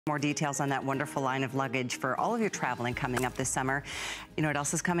More details on that wonderful line of luggage for all of your traveling coming up this summer. You know what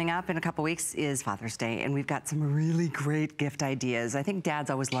else is coming up in a couple weeks is Father's Day, and we've got some really great gift ideas. I think dads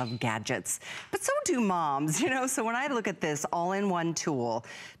always love gadgets, but so do moms, you know? So when I look at this all-in-one tool,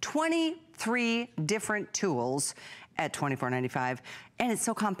 23 different tools at $24.95, and it's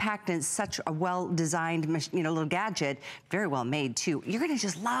so compact and it's such a well-designed, little gadget, very well made too. You're gonna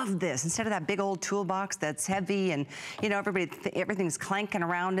just love this instead of that big old toolbox that's heavy and everything's clanking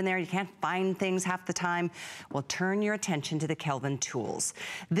around in there. You can't find things half the time. Well, turn your attention to the Kelvin tools.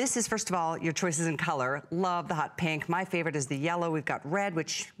 This is, first of all, your choices in color. Love the hot pink. My favorite is the yellow. We've got red,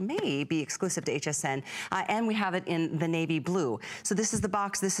 which may be exclusive to HSN, and we have it in the navy blue. So this is the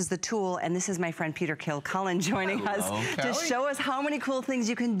box, this is the tool, and this is my friend Peter Kilcullen joining us to show us how many cool things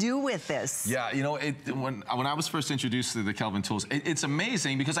you can do with this. Yeah, you know, when I was first introduced to the Kelvin tools, it's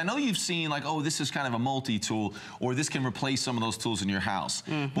amazing because I know you've seen like, oh, this is kind of a multi-tool, or this can replace some of those tools in your house.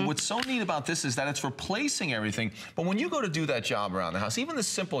 But what's so neat about this is that it's replacing everything. But when you go to do that job around the house, even the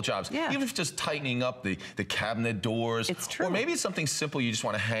simple jobs, even if it's just tightening up the cabinet doors, it's true. Or maybe it's something simple, you just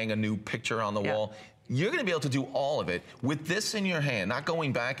want to hang a new picture on the wall, you're going to be able to do all of it with this in your hand, not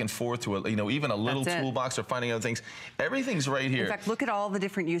going back and forth to even a little toolbox or finding other things. Everything's right here. In fact, look at all the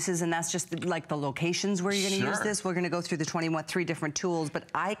different uses, and that's just like the locations where you're going to use this. We're going to go through the 23 different tools, but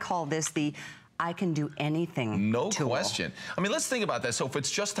I call this the I can do anything. No question. I mean, let's think about that. So if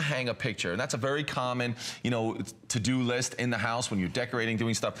it's just to hang a picture, and that's a very common, to-do list in the house when you're decorating,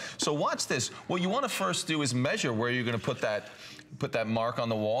 doing stuff. So watch this. What you want to first do is measure where you're going to put that mark on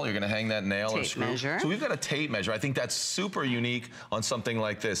the wall. You're going to hang that nail or screw. Measure. So we've got a tape measure. I think that's super unique on something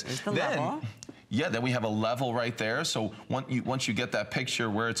like this. There's the level. Yeah, then we have a level right there. So once you get that picture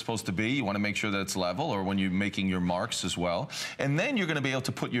where it's supposed to be, you want to make sure that it's level, or when you're making your marks as well. And then you're going to be able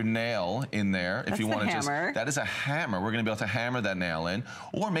to put your nail in there if you want to just. That is a hammer. We're going to be able to hammer that nail in.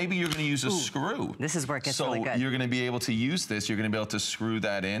 Or maybe you're going to use a screw. This is where it gets really good. So you're going to be able to use this. You're going to be able to screw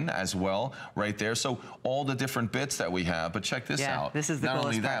that in as well right there. So all the different bits that we have. But check this out. This is the Not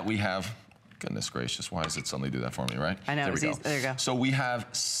only that, we have. Goodness gracious, why does it suddenly do that for me, right? I know, there we go. There you go. So we have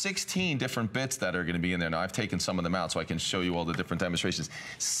 16 different bits that are gonna be in there. Now I've taken some of them out so I can show you all the different demonstrations.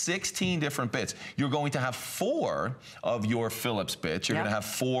 16 different bits. You're going to have 4 of your Phillips bits. You're gonna have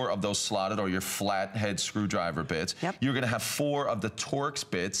 4 of those slotted or your flathead screwdriver bits. You're gonna have 4 of the Torx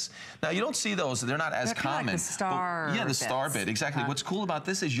bits. Now you don't see those, they're not as common. Like the star the star bit, exactly. What's cool about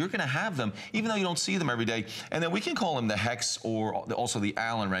this is you're gonna have them, even though you don't see them every day. And then we can call them the hex or also the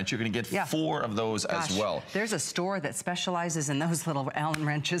Allen wrench. You're gonna get 4 of those as well. There's a store that specializes in those little Allen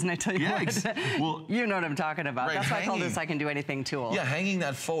wrenches, and I tell you what, well, you know what I'm talking about. That's why I call this I can do anything tool. Yeah, hanging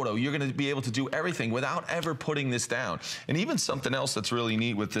that photo, you're gonna be able to do everything without ever putting this down. And even something else that's really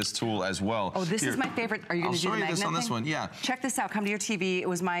neat with this tool as well. Oh, this is my favorite. Are you gonna do the magnet I'll show you this on this one, yeah. Check this out, come to your TV. It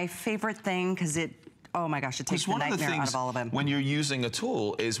was my favorite thing because oh my gosh, it takes the nightmare out of all of them. When you're using a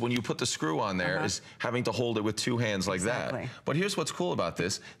tool is when you put the screw on there is having to hold it with 2 hands like that. But here's what's cool about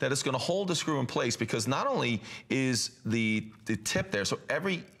this, that it's gonna hold the screw in place because not only is the tip there, so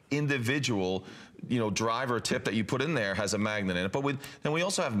every individual driver tip that you put in there has a magnet in it, but then we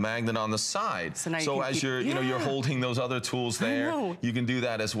also have magnet on the side. So as you're, you're holding those other tools there, you can do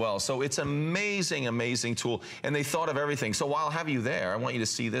that as well. So it's amazing, amazing tool. And they thought of everything. So while I have you there, I want you to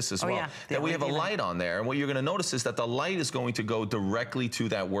see this as well. That we have a light on there. And what you're gonna notice is that the light is going to go directly to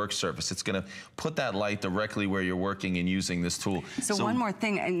that work surface. It's gonna put that light directly where you're working and using this tool. So one more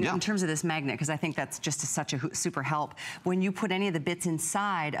thing in terms of this magnet, because I think that's just such a super help. When you put any of the bits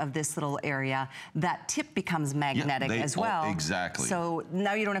inside of this little area, that tip becomes magnetic as well. Exactly. So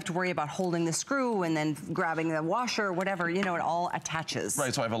now you don't have to worry about holding the screw and then grabbing the washer or whatever, it all attaches.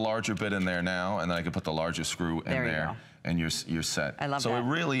 Right, so I have a larger bit in there now, and then I can put the larger screw in there. And you're set. I love that. So it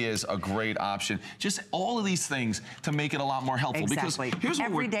really is a great option. Just all of these things to make it a lot more helpful. Exactly. Because here's what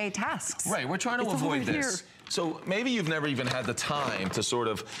everyday tasks. Right, we're trying to avoid this. So maybe you've never even had the time to sort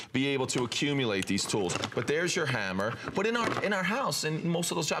of be able to accumulate these tools. But there's your hammer. But in our house, in most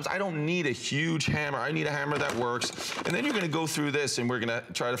of those jobs, I don't need a huge hammer. I need a hammer that works. And then you're gonna go through this and we're gonna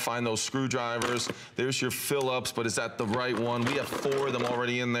try to find those screwdrivers. There's your Phillips, but is that the right one? We have 4 of them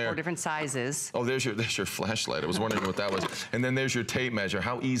already in there. 4 different sizes. Oh, there's your flashlight. I was wondering what that was. And then there's your tape measure.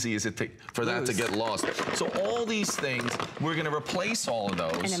 How easy is it for that to get lost? So all these things, we're gonna replace all of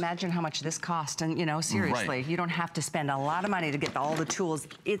those. And imagine how much this cost, and seriously, you don't have to spend a lot of money to get all the tools.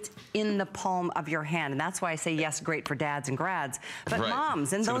 It's in the palm of your hand, and that's why I say yes, great for dads and grads, but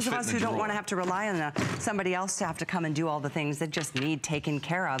moms, and those of us who don't wanna have to rely on somebody else to have to come and do all the things that just need taken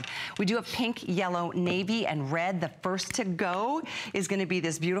care of. We do have pink, yellow, navy, and red. The first to go is gonna be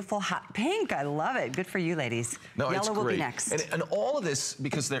this beautiful hot pink. I love it. Good for you, ladies. No, yellow will be next. And all of this,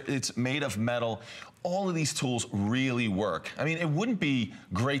 because it's made of metal, all of these tools really work. I mean, it wouldn't be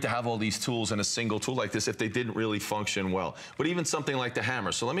great to have all these tools in a single tool like this if they didn't really function well. But even something like the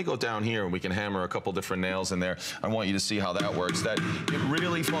hammer. So let me go down here and we can hammer a couple different nails in there. I want you to see how that works. That it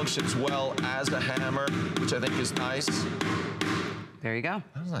really functions well as a hammer, which I think is nice. There you go.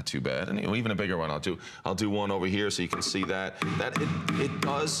 That's not too bad. And even a bigger one. I'll do one over here so you can see that. It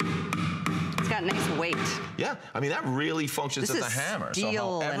does. It's got nice weight. Yeah, I mean that really functions as a hammer.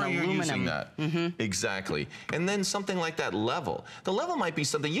 Steel so however and you're aluminum. using that, exactly. And then something like that level. The level might be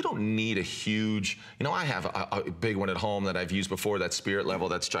something you don't need a huge. You know, I have a big one at home that I've used before. That Spirit level,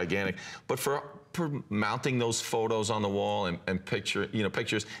 that's gigantic. But for mounting those photos on the wall and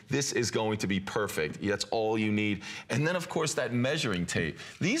pictures, this is going to be perfect. That's all you need. And then of course that measuring tape.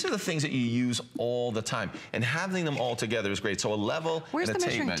 These are the things that you use all the time, and having them all together is great. So a level and a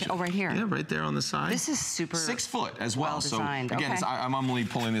tape measure. Oh, right here. Yeah, right there on the side. This is super 6 foot as well. So again, okay. I'm only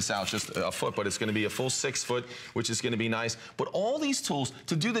pulling this out just a foot, but it's going to be a full 6 foot, which is going to be nice. But all these tools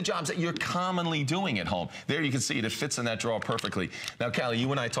to do the jobs that you're commonly doing at home. There you can see it fits in that drawer perfectly. Now, Callie,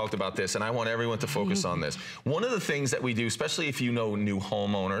 you and I talked about this, and I want everyone to focus on this. One of the things that we do, especially if you know new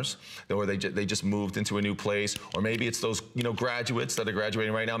homeowners, or they just moved into a new place, or maybe it's those graduates that are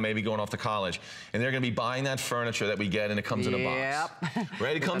graduating right now, maybe going off to college, and they're going to be buying that furniture that we get, and it comes in a box.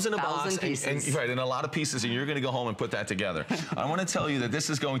 Right, it comes in a box, and a lot of pieces, and you're going to go home and put that together. I want to tell you that this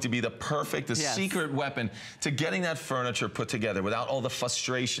is going to be the perfect, secret weapon to getting that furniture put together without all the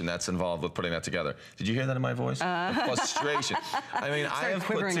frustration that's involved with putting that together. Did you hear that in my voice? The frustration. I mean, I have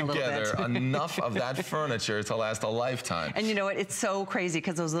put together enough of that furniture to last a lifetime. And you know what? It's so crazy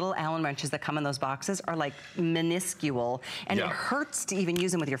because those little Allen wrenches that come in those boxes are like minuscule, and it hurts to even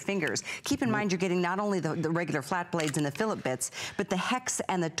use them with your fingers. Keep in mind, you're getting not only the regular flat blades and the Phillips bits, but the hex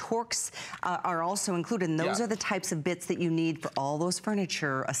and the Torx are also included. And those are the types of bits that you need for all those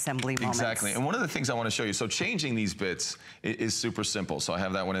furniture assembly moments. Exactly. And one of the things I want to show you, so changing these bits is super simple. So I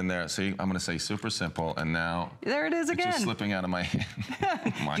have that one in there. See, I'm going to say super simple, and now there it is again. It's just slipping out of my hand.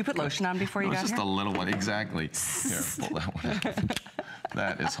 Did you put lotion on before you got here? Just a little one, exactly. Here, pull that one out.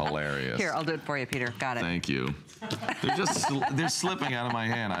 That is hilarious. Here, I'll do it for you, Peter. Got it. Thank you. They're slipping out of my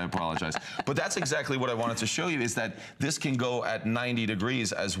hand. I apologize. But that's exactly what I wanted to show you, is that this can go at 90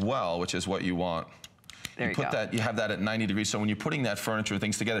 degrees as well, which is what you want. There you go. You have that at 90 degrees. So when you're putting that furniture and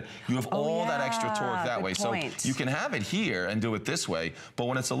things together, you have all that extra torque that way. So you can have it here and do it this way, but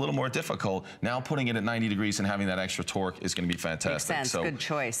when it's a little more difficult, now putting it at 90 degrees and having that extra torque is going to be fantastic. Makes sense. So, good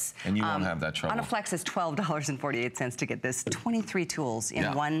choice. And you won't have that trouble. On a Flex is $12.48 to get this 23 tools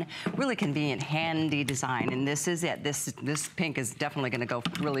in one really convenient, handy design. And this is it. This pink is definitely going to go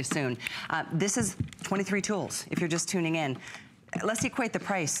really soon. This is 23 tools. If you're just tuning in, let's equate the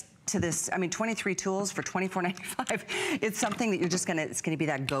price to this. I mean, 23 tools for $24.95. It's something that you're just gonna, it's gonna be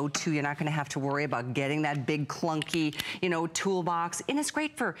that go-to. You're not gonna have to worry about getting that big clunky, toolbox. And it's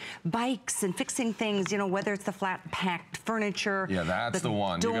great for bikes and fixing things, whether it's the flat packed furniture. Yeah, that's the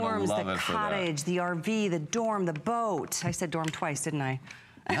one. You're gonna love it for that. The cottage, the RV, the dorm, the boat. I said dorm twice, didn't I?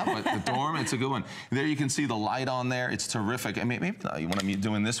 Yeah, but the dorm, it's a good one. There you can see the light on there. It's terrific. I mean, maybe you want me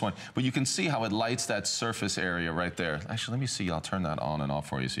doing this one, but you can see how it lights that surface area right there. Actually, let me see. I'll turn that on and off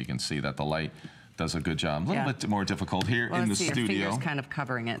for you so you can see that the light does a good job. A little bit more difficult here in the studio. Your finger's kind of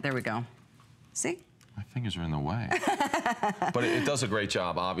covering it. There we go. See? My fingers are in the way. But it does a great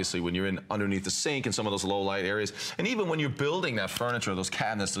job, obviously, when you're in underneath the sink and some of those low light areas. And even when you're building that furniture, those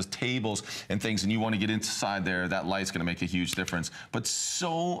cabinets, those tables and things, and you want to get inside there, that light's going to make a huge difference. But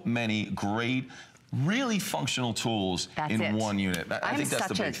so many great, really functional tools in one unit. I think that's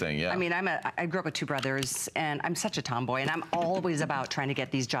the big thing, I mean, I grew up with two brothers, and I'm such a tomboy, and I'm always about trying to get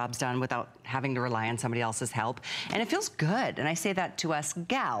these jobs done without having to rely on somebody else's help. And it feels good, and I say that to us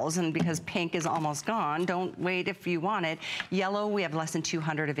gals, and because pink is almost gone, don't wait if you want it. Yellow, we have less than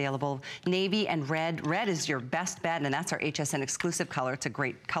 200 available. Navy and red. Red is your best bet, and that's our HSN exclusive color. It's a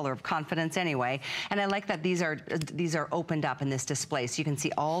great color of confidence anyway. And I like that these are opened up in this display, so you can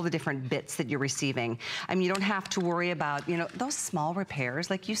see all the different bits that you're receiving. I mean, you don't have to worry about, those small repairs,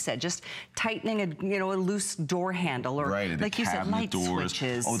 like you said, just tightening a loose door handle, or like you said, light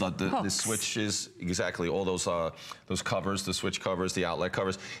switches. Oh, the switches, exactly. All those covers, the switch covers, the outlet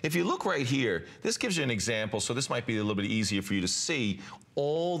covers. If you look right here, this gives you an example. So this might be a little bit easier for you to see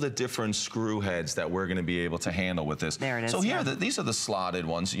all the different screw heads that we're going to be able to handle with this. There it is. So here, these are the slotted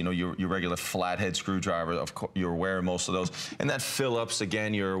ones. Your regular flathead screwdriver. Of course, you're aware of most of those. And that Phillips,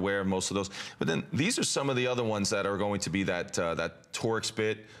 again, you're aware of most of those. But then these are some of the other ones that are going to be that Torx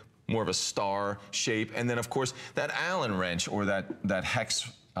bit, more of a star shape, and then of course that Allen wrench or that hex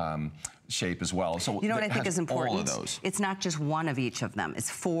shape as well. So you know what I think is important? All of those. It's not just one of each of them. It's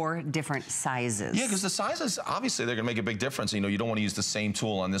 4 different sizes. Yeah, because the sizes, obviously, they're going to make a big difference. You know, you don't want to use the same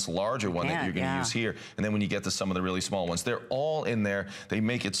tool on this larger one that you're going to use here. And then when you get to some of the really small ones, they're all in there. They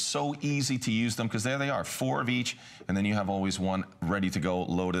make it so easy to use them because there they are, 4 of each. And then you have always one ready to go,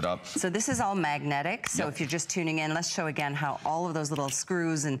 loaded up. So this is all magnetic. So if you're just tuning in, let's show again how all of those little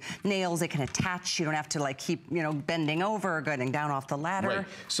screws and nails, they can attach. You don't have to like keep, you know, bending over or going down off the ladder. Right.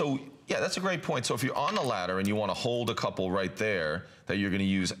 So yeah, that's a great point. So if you're on the ladder and you want to hold a couple right there that you're going to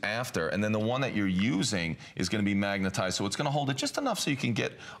use after, and then the one that you're using is going to be magnetized, so it's going to hold it just enough so you can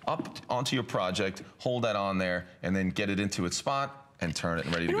get up onto your project, hold that on there, and then get it into its spot and turn it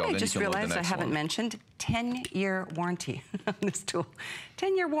and ready to go. I just realized I haven't mentioned 10-year warranty on this tool.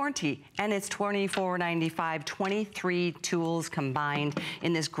 10-year warranty, and it's $24.95, 23 tools combined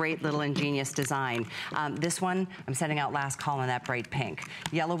in this great little ingenious design. This one, I'm sending out last call on that bright pink.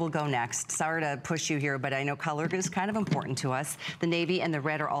 Yellow will go next. Sorry to push you here, but I know color is kind of important to us. The navy and the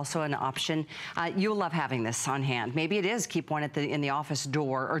red are also an option. You'll love having this on hand. Maybe it is keep one in the office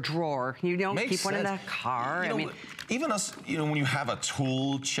door or drawer. You don't keep one in the car. I mean, even us, you know, when you have a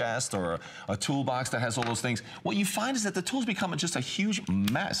tool chest or a toolbox that has all those things, what you find is that the tools become just a huge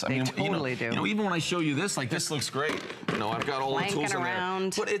mess. I mean, totally do. You know, even when I show you this, like this looks great. You know, I've got all the tools in there.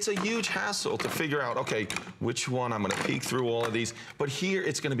 But it's a huge hassle to figure out, okay, which one I'm going to peek through all of these. But here,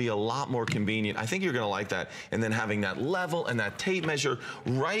 it's going to be a lot more convenient. I think you're going to like that. And then having that level and that tape measure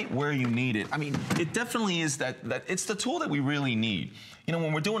right where you need it. I mean, it definitely is that it's the tool that we really need. You know,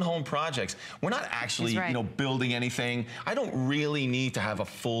 when we're doing home projects, we're not actually, you know, building anything. I don't really need to have a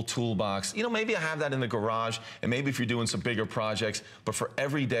full toolbox. You know, maybe I have that in the garage, and maybe if you're doing some bigger projects, but for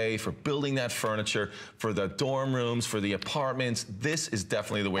every day, for building that furniture, for the dorm rooms, for the apartments, this is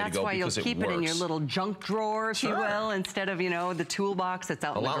definitely the way to go because it works. That's why you'll keep it in your little junk drawer, if you will, instead of, you know, the toolbox that's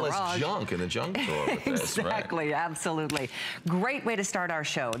out in the garage. A lot less junk in the junk drawer with this, Exactly, absolutely. Great way to start our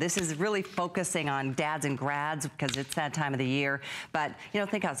show. This is really focusing on dads and grads because it's that time of the year, but you know,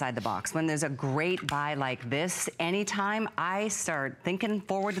 think outside the box. When there's a great buy like this, anytime I start thinking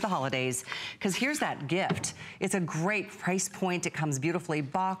forward to the holidays, because here's that gift. It's a great price point. It comes beautifully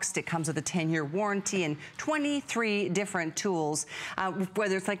boxed. It comes with a 10-year warranty and 23 different tools,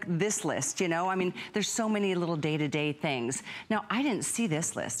 whether it's like this list, you know? I mean, there's so many little day-to-day things. Now, I didn't see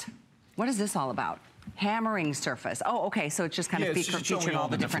this list. What is this all about? Hammering surface. Oh, okay, so it's just kind of featuring all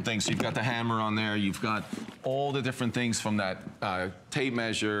the different things. So you've got the hammer on there. You've got all the different things from that tape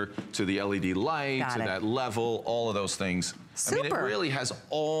measure to the LED light to that level, all of those things. Super. I mean, it really has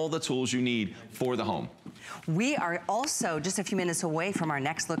all the tools you need for the home. We are also just a few minutes away from our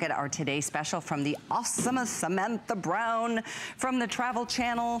next look at our Today Special from the awesome Samantha Brown from the Travel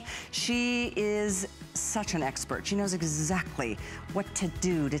Channel. She is such an expert. She knows exactly what to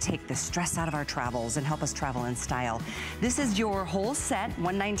do to take the stress out of our travels and help us travel in style. This is your whole set,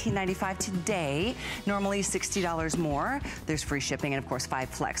 $119.95 today, normally $60 more. There's free shipping and of course 5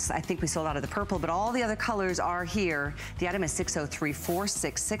 flex. I think we sold out of the purple, but all the other colors are here. The item is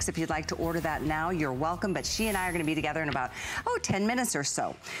 603466. If you'd like to order that now, you're welcome, but she and I are gonna be together in about, 10 minutes or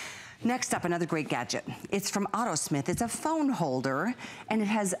so. Next up, another great gadget. It's from AutoSmith. It's a phone holder, and it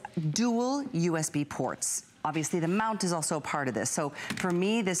has dual USB ports. Obviously, the mount is also a part of this. So for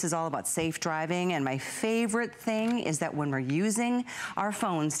me, this is all about safe driving, and my favorite thing is that when we're using our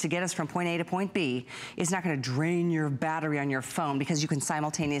phones to get us from point A to point B, it's not gonna drain your battery on your phone because you can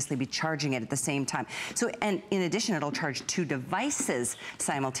simultaneously be charging it at the same time. So, and in addition, it'll charge 2 devices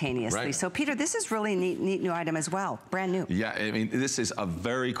simultaneously. Right. So Peter, this is really neat new item as well, brand new. Yeah, I mean, this is a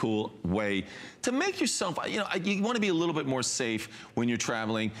very cool way to make yourself, you know, you wanna be a little bit more safe when you're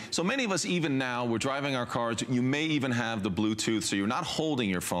traveling. So many of us, even now, we're driving our cars, you may even have the Bluetooth, so you're not holding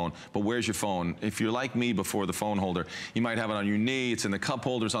your phone, but where's your phone? If you're like me before the phone holder, you might have it on your knee, it's in the cup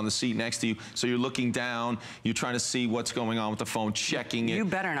holders on the seat next to you, so you're looking down, you're trying to see what's going on with the phone, checking it. You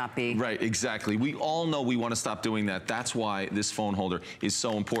better not be. Right, exactly. We all know we wanna stop doing that. That's why this phone holder is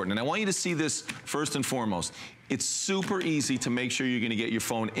so important. And I want you to see this first and foremost. It's super easy to make sure you're gonna get your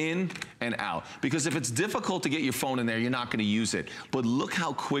phone in and out. Because if it's difficult to get your phone in there, you're not gonna use it. But look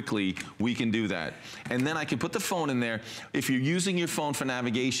how quickly we can do that. And then I can put the phone in there. If you're using your phone for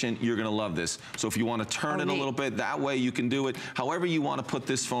navigation, you're gonna love this. So if you wanna turn it a little bit, that way you can do it. However you wanna put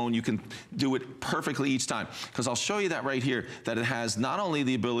this phone, you can do it perfectly each time. Because I'll show you that right here, that it has not only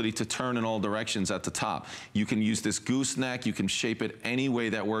the ability to turn in all directions at the top, you can use this gooseneck, you can shape it any way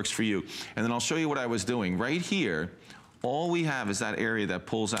that works for you. And then I'll show you what I was doing. Right here, all we have is that area that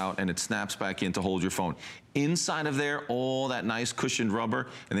pulls out and it snaps back in to hold your phone. Inside of there, all that nice cushioned rubber,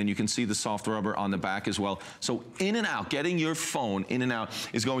 and then you can see the soft rubber on the back as well. So in and out, getting your phone in and out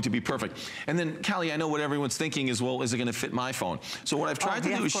is going to be perfect. And then, Callie, I know what everyone's thinking is, well, is it gonna fit my phone? So what I've tried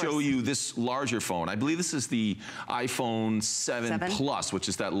to do is show you this larger phone. I believe this is the iPhone 7 Plus, which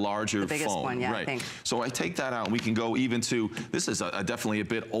is that larger phone. The biggest one, yeah, right. I think. So I take that out, and we can go even to, this is definitely a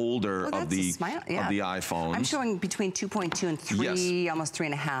bit older of the iPhones. I'm showing between 2.2 and 3, almost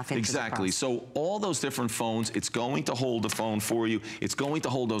 3.5 inches Exactly. across. So all those different phones, it's going to hold the phone for you. It's going to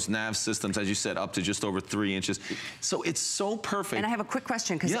hold those nav systems, as you said, up to just over 3 inches. So it's so perfect. And I have a quick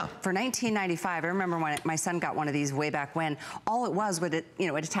question, because for $19.95, I remember when my son got one of these way back when, all it was it,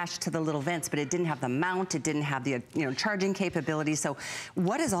 it attached to the little vents, but it didn't have the mount, it didn't have the, charging capability. So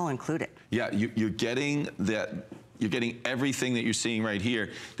what is all included? Yeah, you're getting that. You're getting everything that you're seeing right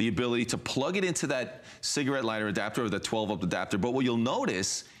here. The ability to plug it into that cigarette lighter adapter or the 12-volt adapter. But what you'll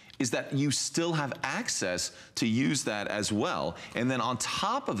notice is that you still have access to use that as well. And then on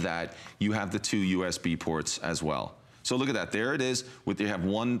top of that, you have the 2 USB ports as well. So look at that, there it is, you have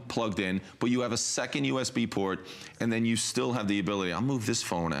one plugged in, but you have a second USB port, and then you still have the ability, I'll move this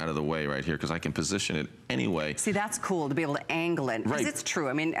phone out of the way right here because I can position it anyway. See, that's cool to be able to angle it, because it's true.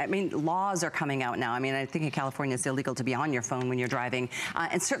 I mean, laws are coming out now. I mean, I think in California it's illegal to be on your phone when you're driving,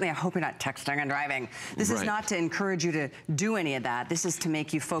 and certainly I hope you're not texting and driving. This is not to encourage you to do any of that. This is to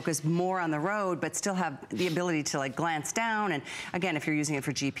make you focus more on the road, but still have the ability to like glance down, and again, if you're using it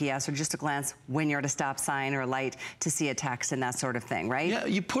for GPS or just a glance when you're at a stop sign or a light, to see a text and that sort of thing, right? Yeah,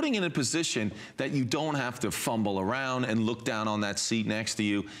 you're putting in a position that you don't have to fumble around and look down on that seat next to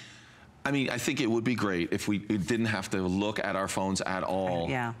you. I mean, I think it would be great if we didn't have to look at our phones at all.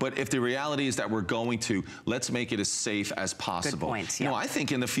 Yeah. But if the reality is that we're going to, let's make it as safe as possible. Good point, yeah. You know, I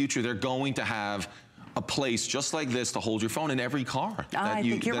think in the future they're going to have a place just like this to hold your phone in every car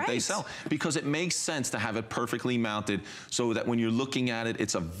that they sell, because it makes sense to have it perfectly mounted so that when you're looking at it,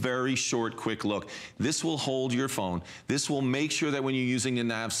 it's a very short, quick look. This will hold your phone. This will make sure that when you're using the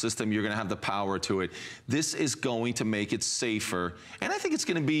nav system, you're going to have the power to it. This is going to make it safer, and I think it's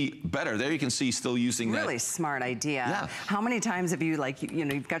going to be better. There you can see still using that. Really smart idea. Yeah. How many times have you, like,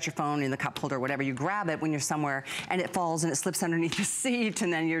 you've got your phone in the cup holder or whatever, you grab it when you're somewhere and it falls and it slips underneath the seat,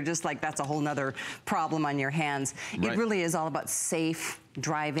 and then you're just like, that's a whole nother problem on your hands. It really is all about safe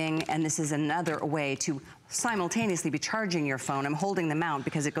driving, and this is another way to simultaneously be charging your phone. I'm holding the mount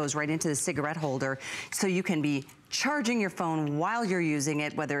because it goes right into the cigarette holder, so you can be charging your phone while you're using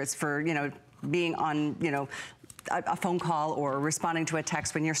it, whether it's for, being on, a phone call or responding to a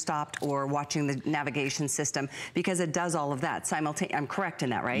text when you're stopped or watching the navigation system, because it does all of that simultaneously. I'm correct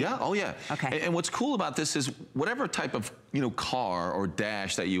in that, right? Yeah, oh yeah. Okay. And what's cool about this is whatever type of, car or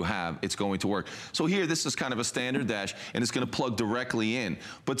dash that you have, it's going to work. So here, this is kind of a standard dash, and it's going to plug directly in.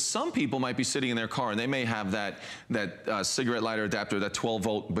 But some people might be sitting in their car and they may have that cigarette lighter adapter, that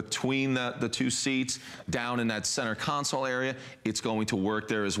 12-volt between the two seats, down in that center console area. It's going to work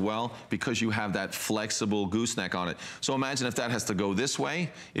there as well because you have that flexible gooseneck on it. So imagine if that has to go this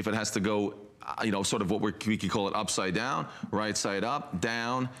way, if it has to go sort of what we could call it upside down, right side up,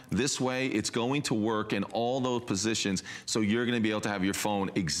 down, this way, it's going to work in all those positions, so you're going to be able to have your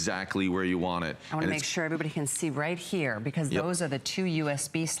phone exactly where you want it. I want to make sure everybody can see right here, because those are the 2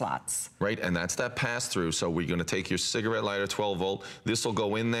 USB slots. Right, and that's that pass-through, so we're going to take your cigarette lighter 12-volt, this will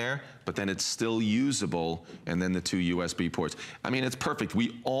go in there, but then it's still usable, and then the 2 USB ports. I mean, it's perfect.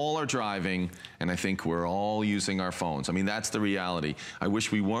 We all are driving, and I think we're all using our phones. I mean, that's the reality. I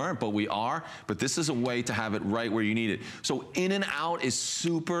wish we weren't, but we are. But this is a way to have it right where you need it. So in and out is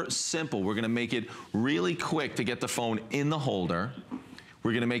super simple. We're going to make it really quick to get the phone in the holder.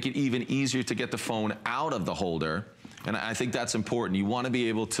 We're going to make it even easier to get the phone out of the holder. And I think that's important. You want to be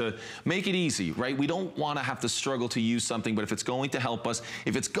able to make it easy, right? We don't want to have to struggle to use something, but if it's going to help us,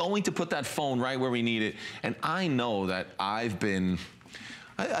 if it's going to put that phone right where we need it, and I know that I've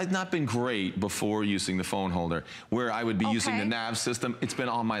not been great before using the phone holder, where I would be using the nav system, it's been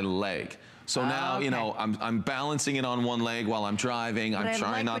on my leg. So now, I'm balancing it on one leg while I'm driving. I'm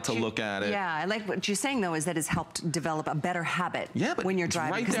trying not to look at it. Yeah, I like what you're saying, though, is that it's helped develop a better habit when you're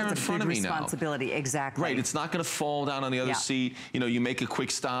driving. Right there in front of me now. Responsibility, exactly. Right, it's not going to fall down on the other seat. You make a quick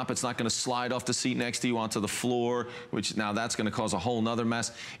stop. It's not going to slide off the seat next to you onto the floor, which now that's going to cause a whole nother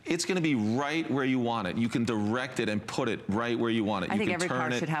mess. It's going to be right where you want it. You can direct it and put it right where you want it. I think every car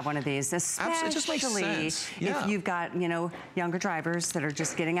should have one of these, especially if you've got, younger drivers that are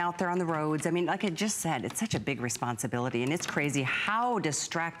just getting out there on the roads. roads. I mean, like I just said, it's such a big responsibility, and it's crazy how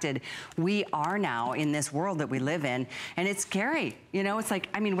distracted we are now in this world that we live in, and it's scary. You know, it's like,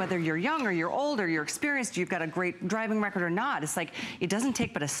 I mean, whether you're young or you're old or you're experienced, you've got a great driving record or not, it's like, it doesn't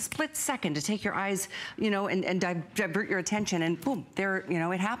take but a split second to take your eyes, you know, and divert your attention, and boom, there, you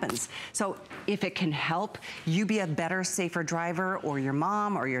know, it happens. So if it can help you be a better, safer driver, or your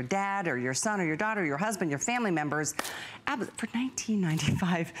mom or your dad or your son or your daughter or your husband, your family members, for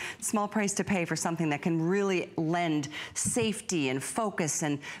 $19.95, small price to pay for something that can really lend safety and focus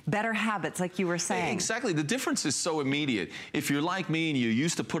and better habits, like you were saying. Exactly. The difference is so immediate. If you're like me and you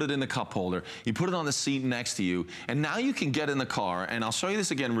used to put it in the cup holder, you put it on the seat next to you, and now you can get in the car, and I'll show you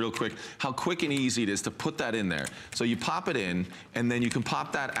this again real quick, how quick and easy it is to put that in there. So you pop it in, and then you can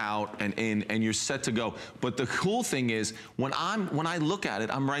pop that out and in, and you're set to go. But the cool thing is, when I look at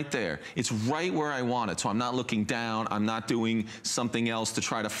it, I'm right there. It's right where I want it. So I'm not looking down, I'm not doing something else to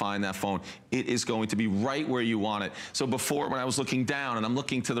try to find that phone. It is going to be right where you want it. So before, when I was looking down and I'm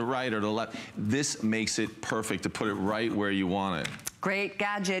looking to the right or the left, this makes it perfect to put it right where you want it. Great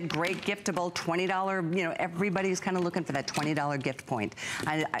gadget, great giftable, $20, you know, everybody's kind of looking for that $20 gift point,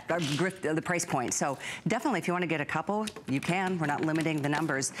 the price point. So definitely, if you want to get a couple, you can. We're not limiting the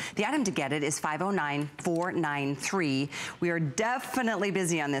numbers. The item to get it is 509493. We are definitely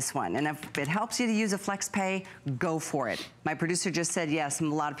busy on this one. And if it helps you to use a flex pay, go for it. My producer just said yes, a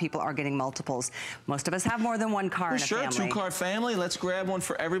lot of people are getting multiples. Most of us have more than one car in a family. Sure, two-car family. Let's grab one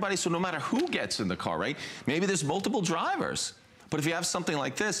for everybody. So no matter who gets in the car, right? Maybe there's multiple drivers. But if you have something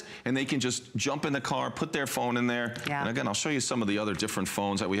like this, and they can just jump in the car, put their phone in there, and again, I'll show you some of the other different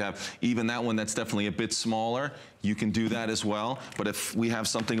phones that we have. Even that one that's definitely a bit smaller, you can do that as well. But if we have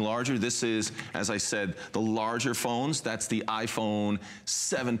something larger, this is, as I said, the larger phones. That's the iPhone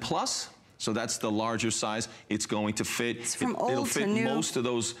 7 Plus. So that's the larger size. It's going to fit. It's from old It'll fit to new. Most of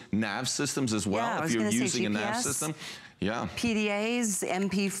those nav systems as well, if you're using a nav system. Yeah. PDAs,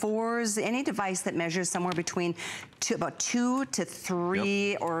 MP4s, any device that measures somewhere between about 2 to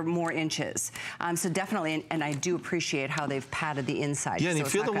 3 or more inches. So definitely, and I do appreciate how they've padded the inside. Yeah, and so you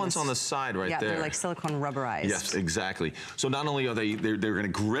feel the ones on the side right there. Yeah, they're like silicone rubberized. Yes, exactly. So not only are they're going to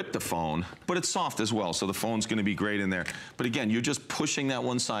grip the phone, but it's soft as well. So the phone's going to be great in there. But again, you're just pushing that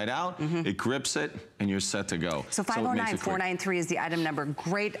one side out, it grips it, and you're set to go. So 509493 is the item number.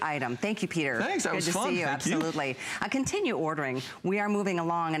 Great item. Thank you, Peter. Thanks, that was fun. Good to see you. Thank Absolutely. Continue ordering. We are moving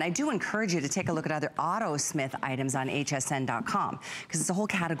along, and I do encourage you to take a look at other AutoSmith items on hsn.com, because it's a whole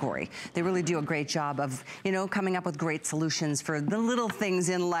category. They really do a great job of, you know, coming up with great solutions for the little things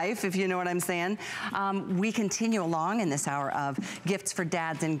in life, if you know what I'm saying. We continue along in this hour of gifts for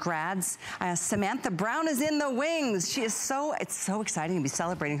dads and grads. Samantha Brown is in the wings. She is it's so exciting to be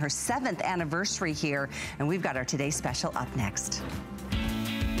celebrating her 7th anniversary here, and we've got our Today Special up next.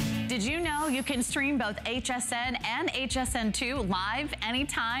 Did you know you can stream both HSN and HSN2 live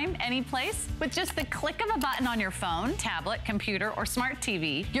anytime, any place? With just the click of a button on your phone, tablet, computer, or smart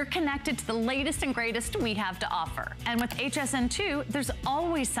TV, you're connected to the latest and greatest we have to offer. And with HSN2, there's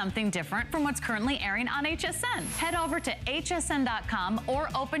always something different from what's currently airing on HSN. Head over to hsn.com or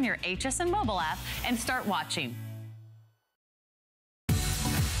open your HSN mobile app and start watching.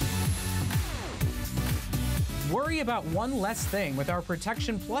 Worry about one less thing with our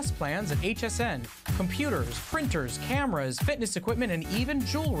Protection Plus plans at HSN. Computers, printers, cameras, fitness equipment, and even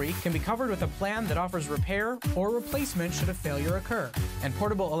jewelry can be covered with a plan that offers repair or replacement should a failure occur. And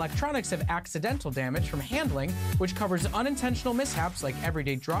portable electronics have accidental damage from handling, which covers unintentional mishaps like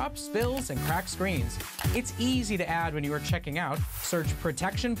everyday drops, spills, and cracked screens. It's easy to add when you are checking out. Search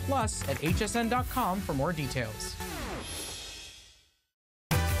Protection Plus at hsn.com for more details.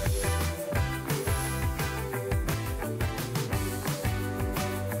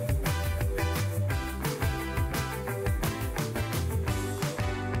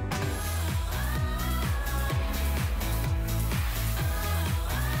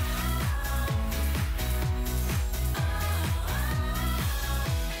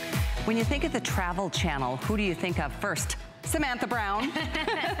 When you think of the Travel Channel, who do you think of first? Samantha Brown.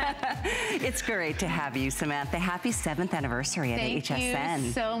 It's great to have you, Samantha. Happy 7th anniversary at HSN. Thank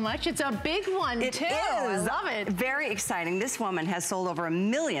you so much. It's a big one, too. I love it. Very exciting. This woman has sold over 1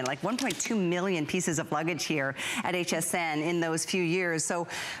 million, like 1.2 million pieces of luggage here at HSN in those few years. So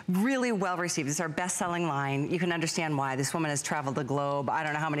really well received. It's our best-selling line. You can understand why. This woman has traveled the globe. I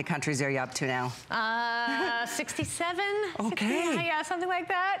don't know how many countries are you up to now? 67. Okay. 60, yeah, something like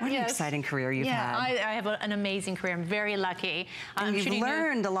that. What an exciting career you've had. I have an amazing career. I'm very lucky. lucky. And you've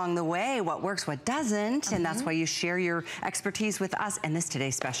learned along the way what works, what doesn't, and that's why you share your expertise with us, and this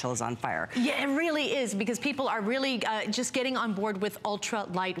Today's Special is on fire. Yeah, it really is, because people are really just getting on board with ultra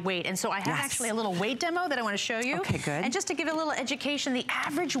lightweight. And so I have actually a little weight demo that I want to show you. Okay, good. And just to give a little education, the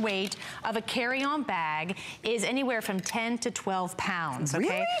average weight of a carry-on bag is anywhere from 10 to 12 pounds. Okay?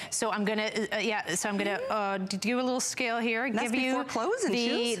 Really? So I'm gonna, so I'm gonna do a little scale here. That's before clothes and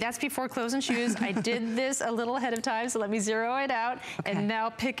shoes? That's before clothes and shoes. I did this a little ahead of time, so let me zero it out and now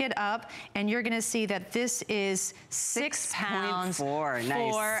pick it up. And you're gonna see that this is 6 pounds, 4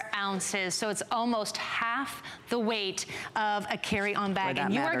 ounces. So it's almost half the weight of a carry-on bag.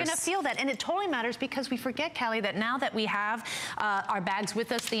 And you are gonna feel that. And it totally matters, because we forget, Callie, that now that we have our bags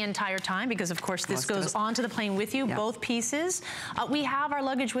with us the entire time, because of course this goes onto the plane with you, both pieces, we have our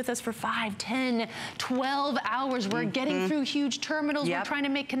luggage with us for 5, 10, 12 hours. We're getting through huge terminals. We're trying to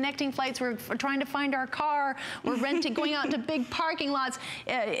make connecting flights. We're trying to find our car. We're renting, going out to big parking lots.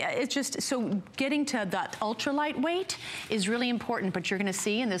 It's just, so getting to that ultra lightweight is really important, but you're gonna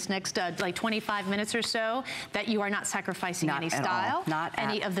see in this next like 25 minutes or so that you are not sacrificing any style,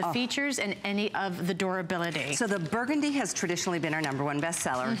 any of the features, and any of the durability. So the burgundy has traditionally been our #1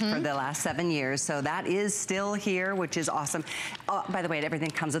 bestseller for the last 7 years, so that is still here, which is awesome. By the way,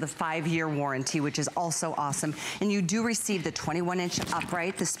 everything comes with a 5-year warranty, which is also awesome. And you do receive the 21-inch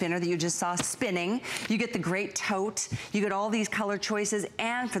upright, the spinner that you just saw spinning. You get the great tote. You get all these color choices,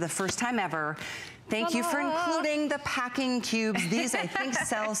 and for the first time ever, thank you for including the packing cubes. These, I think,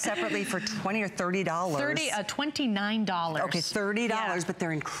 sell separately for $20 or $30. $29. Okay, $30, but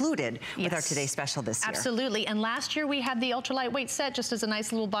they're included with our Today's Special this year. Absolutely, and last year we had the ultra lightweight set just as a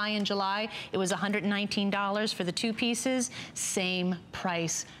nice little buy in July. It was $119 for the 2 pieces, same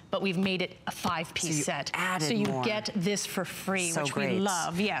price, but we've made it a 5-piece set. So you get this for free, which we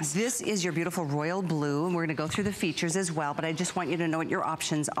love, This is your beautiful royal blue, and we're gonna go through the features as well, but I just want you to know what your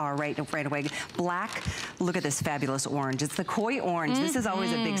options are right away. Black, look at this fabulous orange. It's the koi orange. This is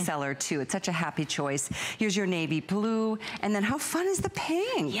always a big seller too. It's such a happy choice. Here's your navy blue, and then how fun is the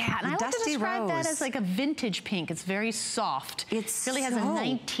pink? Yeah, and I like to describe that as like a vintage pink. It's very soft. It really has a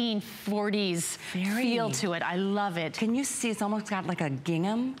 1940s feel to it. I love it. Can you see it's almost got like a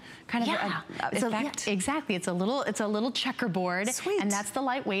gingham kind of effect? Exactly. It's a little checkerboard. Sweet. And that's the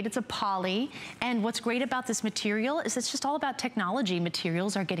lightweight. It's a poly. And what's great about this material is it's just all about technology.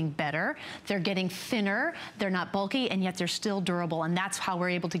 Materials are getting better. They're getting thinner. They're not bulky, and yet they're still durable. And that's how we're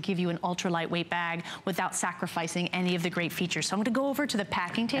able to give you an ultra lightweight bag without sacrificing any of the great features. So I'm going to go over to the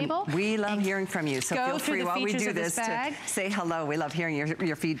packing table. And we love hearing from you. So feel free while we do this to say hello. We love hearing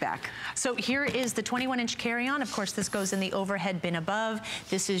your feedback. So here is the 21-inch carry-on. Of course, this goes in the overhead bin above.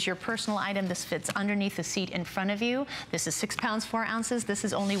 This is your personal item. This fits underneath the seat in front of you. This is 6 pounds, 4 ounces. This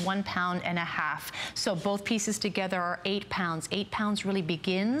is only 1.5 pounds. So both pieces together are 8 pounds. 8 pounds really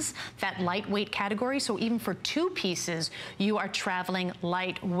begins that lightweight category. So even for 2 pieces, you are traveling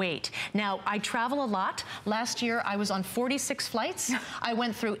lightweight. Now, I travel a lot. Last year, I was on 46 flights. I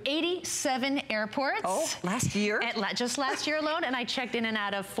went through 87 airports. Oh, last year? Just last year alone, and I checked in and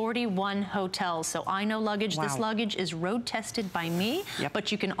out of 41 hotels. So I know luggage. This luggage is road tested by me,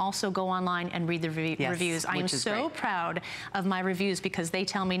 but you can also go online and read the reviews. I am so proud of my reviews, because they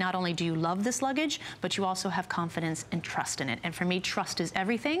tell me not only do you love this luggage, but you also have confidence and trust in it. And for me, trust is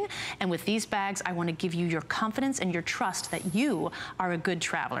everything. And with these bags, I want to give you your confidence and your trust that you are a good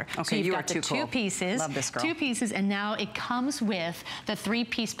traveler. Okay, so you've got the 2 pieces. Love this girl. 2 pieces, and now it comes with the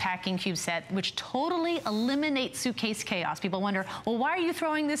 3-piece packing cube set, which totally eliminates suitcase chaos. People wonder, well, why are you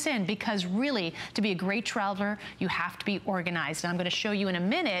throwing this in? Because really, to be a great traveler, you have to be organized. And I'm going to show you in a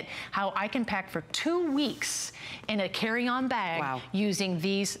minute how I can pack for 2 weeks in a carry-on bag using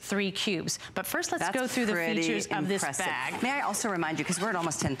these 3 cubes. But first, let's go through the features of this bag. May I also remind you, because we're at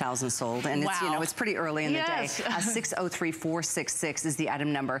almost 10,000 sold, and it's, you know, it's pretty early in the day. 603466 is the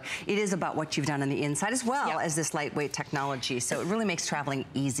item number. It is about what you've done on the inside, as well as this lightweight technology. So it really makes traveling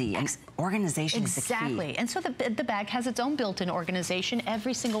easy, and organization is the key. Exactly. And so the bag has its own built-in organization.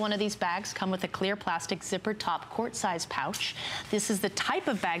 Every single one of these bags come with a clear plastic zipper top quart-size pouch. This is the type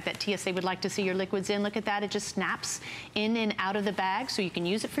of bag that TSA would like to see your liquids in. Look at that. It just snaps in and out of the bag, so you can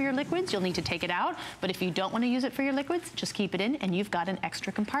use it for your liquids. You'll need to take it out, but if you don't want to use it for your liquids, just keep it in, and you've got an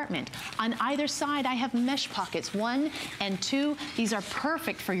extra compartment. On either side, I have mesh pockets, 1 and 2. These are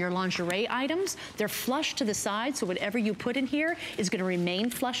perfect for your lingerie items. They're flush to the side, so whatever you put in here is going to remain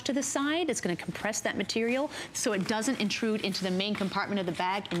flush to the side. It's going to compress that material so it doesn't intrude into the main compartment of the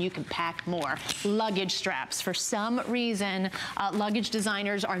bag, and you can pack more. Luggage straps. For some reason, luggage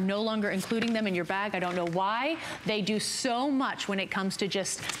designers are no longer including them in your bag. I don't know why. They do so much when it comes to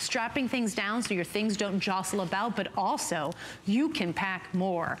just strapping things down so your things don't jostle about, but also you can pack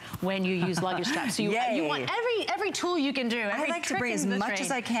more when you use luggage straps. So you want every tool you can do. I like to bring as much as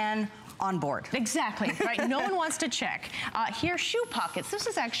I can on board. Exactly, right? No one wants to check. Here, shoe pockets. This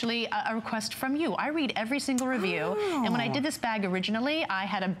is actually a request from you. I read every single review. And when I did this bag originally, I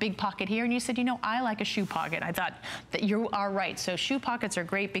had a big pocket here, and you said, you know, I like a shoe pocket. I thought that you are right. So shoe pockets are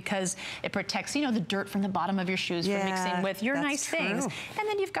great because it protects, you know, the dirt from the bottom of your shoes from mixing with your nice things. And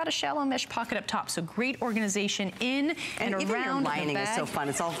then you've got a shallow mesh pocket up top. So great organization in and around even your lining is so fun.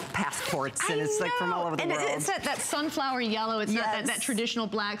 It's all passports, and it's like from all over the world. And it's that sunflower yellow. It's not that traditional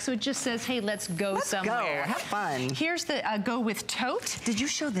black. So it just says, hey, let's go somewhere. Go. Have fun. Here's the go with tote. Did you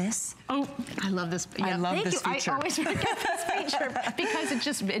show this? Oh, I love this. Yeah, I love this feature. I always forget this feature because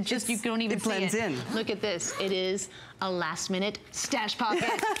it just you don't even see it. It blends in. Look at this. It is a last-minute stash pocket.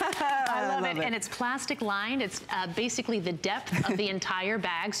 I love it. And it's plastic lined. It's basically the depth of the entire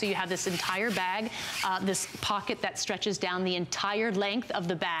bag. So you have this entire bag, this pocket that stretches down the entire length of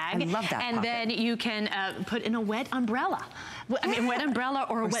the bag. I love that And pocket. then you can put in a wet umbrella. I mean, wet umbrella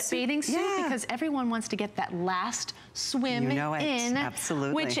or a wet bathing suit because everyone wants to get that last swim in.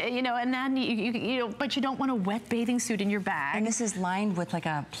 Absolutely. Which, you know, and then you know, but you don't want a wet bathing suit in your bag. And this is lined with like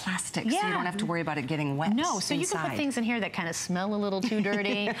a plastic, so you don't have to worry about it getting wet. No, so you can put things in here that kind of smell a little too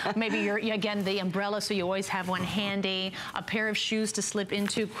dirty. Maybe again, the umbrella, so you always have one handy. A pair of shoes to slip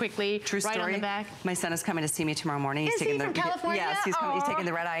into quickly. True story. Right on the back. My son is coming to see me tomorrow morning. Is he from California? Yes, he's taking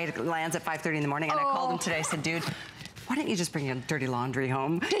the red eye. It lands at 5:30 in the morning, and I called him today. I said, dude, why don't you just bring your dirty laundry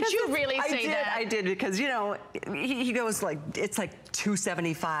home? Did you really say that? I did, because, you know, he goes like, it's like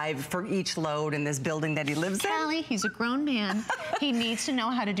 $275 for each load in this building that he lives in. Callie, he's a grown man. He needs to know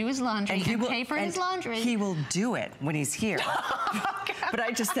how to do his laundry and pay for his laundry. He will do it when he's here. But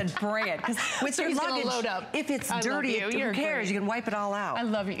I just said bring it, because with your luggage, load up. If it's dirty, who cares? You can wipe it all out. I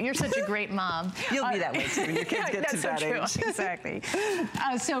love you. You're such a great mom. You'll be that way too when your kids get to that age. Exactly.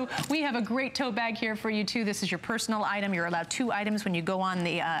 So we have a great tote bag here for you too. This is your personal item. You're allowed 2 items when you go on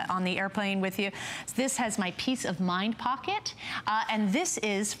the airplane with you. This has my peace of mind pocket, and this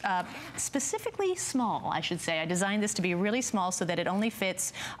is specifically small, I should say. I designed this to be really small so that it only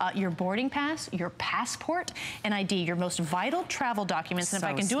fits your boarding pass, your passport, and ID, your most vital travel documents. And if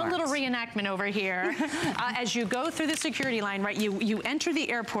I can do a little reenactment over here, as you go through the security line, right? You enter the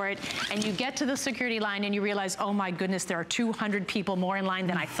airport and you get to the security line and you realize, oh my goodness, there are 200 people more in line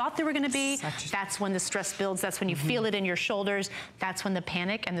than I thought there were going to be. That's when the stress builds. That's when you feel it in your shoulders. That's when the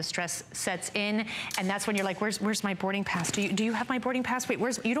panic and the stress sets in, and that's when you're like, where's my boarding pass? Do you have my boarding pass? Wait,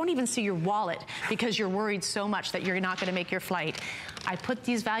 you don't even see your wallet because you're worried so much that you're not going to make your flight. I put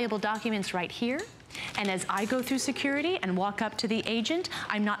these valuable documents right here. And as I go through security and walk up to the agent,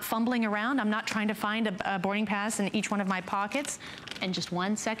 I'm not fumbling around. I'm not trying to find a boarding pass in each one of my pockets. In just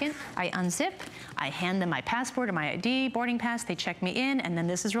 1 second, I unzip, I hand them my passport or my ID, boarding pass, they check me in, and then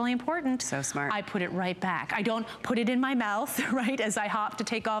this is really important. So smart. I put it right back. I don't put it in my mouth, right, as I hop to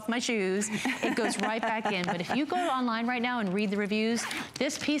take off my shoes. It goes right back in. But if you go online right now and read the reviews,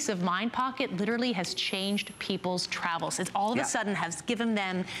 this peace of mind pocket literally has changed people's travels. It's all of a sudden has given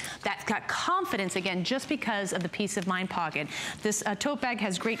them that confidence again, just because of the peace of mind pocket. This tote bag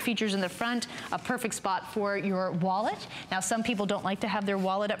has great features in the front, a perfect spot for your wallet. Now, some people don't like to have their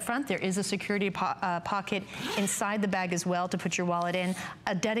wallet up front. There is a security pocket inside the bag as well to put your wallet in.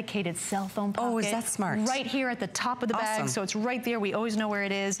 A dedicated cell phone pocket. Oh, is that smart? Right here at the top of the bag, so it's right there. We always know where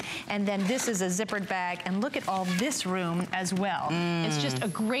it is. And then this is a zippered bag, and look at all this room as well. It's just a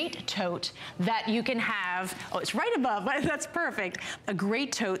great tote that you can have. Oh, it's right above. That's perfect. A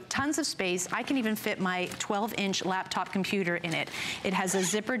great tote, tons of space. I can even fit my 12-inch laptop computer in it. It has a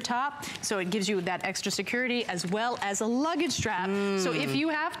zippered top, so it gives you that extra security as well as a luggage strap. So if you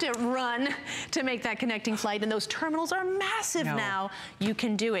have to run to make that connecting flight, and those terminals are massive now, you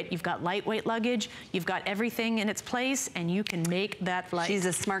can do it. You've got lightweight luggage, you've got everything in its place, and you can make that flight. She's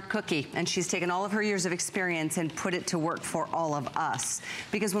a smart cookie, and she's taken all of her years of experience and put it to work for all of us.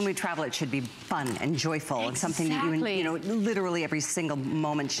 Because when we travel, it should be fun and joyful, and something that you know, literally every single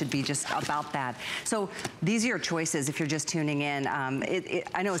moment should be just about that. So these are your choices if you're just tuning in.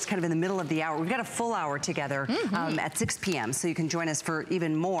 I know it's kind of in the middle of the hour. We've got a full hour together at 6 p.m., so you can join us for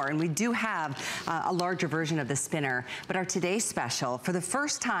even more. And we do have a larger version of the spinner. But our today's special, for the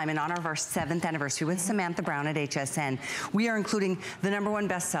first time in honor of our 7th anniversary with Samantha Brown at HSN, we are including the #1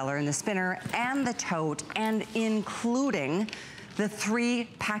 bestseller in the spinner and the tote, and including the 3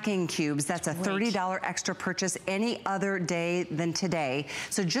 packing cubes. That's a $30 extra purchase any other day than today.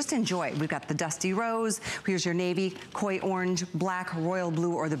 So just enjoy. We've got the dusty rose. Here's your navy, koi orange, black, royal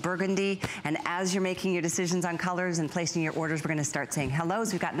blue, or the burgundy. And as you're making your decisions on colors and placing your orders, we're going to start saying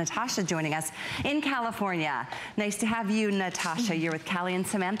hellos. We've got Natasha joining us in California. Nice to have you, Natasha. You're with Callie and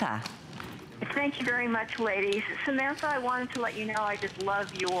Samantha. Thank you very much, ladies. Samantha, I wanted to let you know I just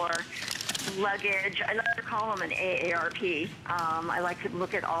love your luggage. I like to call them an AARP. I like to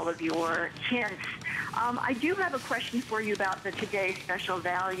look at all of your hints. I do have a question for you about the Today Special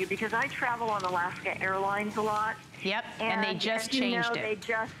Value, because I travel on Alaska Airlines a lot. Yep, and they just changed it. They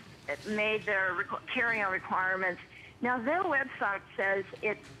just made their carry-on requirements. Now, their website says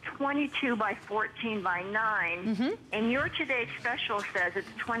it's 22 by 14 by 9, and your Today Special says it's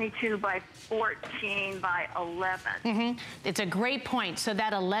 22 by 14 by 11. It's a great point. So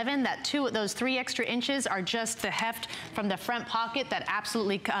that 11, those 3 extra inches are just the heft from the front pocket that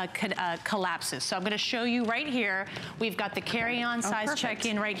absolutely collapses. So I'm going to show you right here. We've got the carry-on size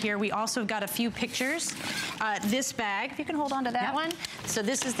check-in right here. We also got a few pictures. This bag, if you can hold on to that one. So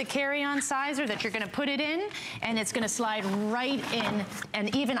this is the carry-on sizer that you're going to put it in, and it's going to slide right in.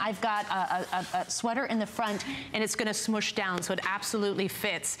 And even I've got a sweater in the front, and it's going to smush down, so it absolutely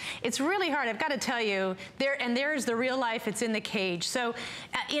fits. It's really hard, I've got to tell you. There's the real life. It's in the cage. So,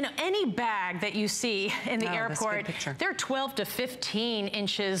 you know, any bag that you see in the airport, they're 12 to 15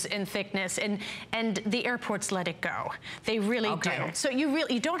 inches in thickness, and the airports let it go. They really do. So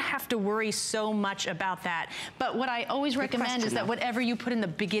you don't have to worry so much about that. But what I always recommend is that whatever you put in the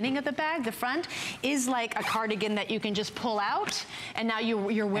beginning of the bag, the front, is like a cardigan that you can just pull out, and now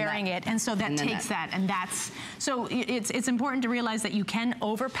you're wearing it, and so that takes that, and that's so it's important to realize that you can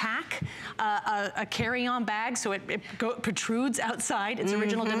overpack a carry-on bag, so it protrudes outside its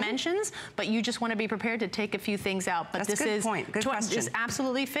original dimensions, but you just want to be prepared to take a few things out. But this is good question. This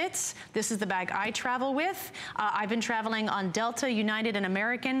absolutely fits. This is the bag I travel with. I've been traveling on Delta, United, and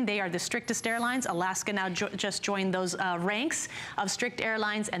American. They are the strictest airlines. Alaska now just joined those ranks of strict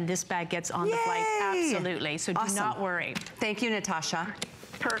airlines, and this bag gets on the flight. Absolutely. So do not worry. Thank you, Natasha.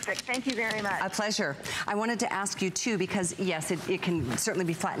 Perfect. Thank you very much. A pleasure. I wanted to ask you, too, because, yes, it can certainly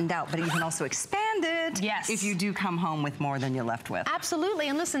be flattened out, but you can also expand it if you do come home with more than you're left with. Absolutely.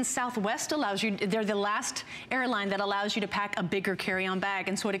 And listen, Southwest allows you, they're the last airline that allows you to pack a bigger carry-on bag,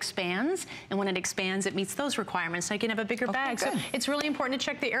 and so it expands, and when it expands, it meets those requirements, so you can have a bigger bag. So it's really important to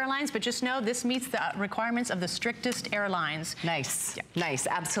check the airlines, but just know this meets the requirements of the strictest airlines. Nice. Nice.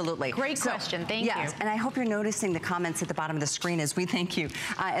 Absolutely. Great question. Thank you. And I hope you're noticing the comments at the bottom of the screen as we thank you.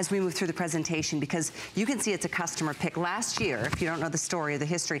 As we move through the presentation, because you can see it's a customer pick. Last year, if you don't know the story or the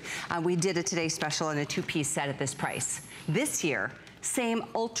history, we did a Today Special in a 2-piece set at this price. This year, same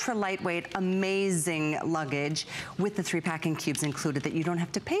ultra lightweight, amazing luggage with the 3 packing cubes included that you don't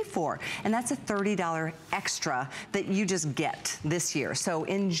have to pay for. And that's a $30 extra that you just get this year. So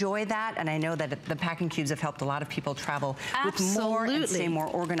enjoy that. And I know that the packing cubes have helped a lot of people travel with more and stay more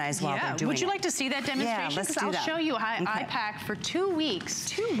organized while they're doing Would you like to see that demonstration? Yeah, let's do I'll that. show you how I pack for 2 weeks.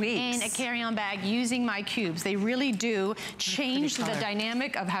 2 weeks. In a carry-on bag using my cubes. They really do change the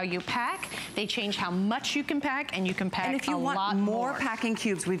dynamic of how you pack. They change how much you can pack, and you can pack a lot more. And if you want more packing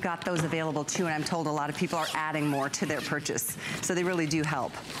cubes, we've got those available too, and I'm told a lot of people are adding more to their purchase. So they really do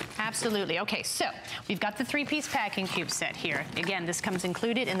help. Absolutely. Okay, so we've got the 3-piece packing cube set here. Again, this comes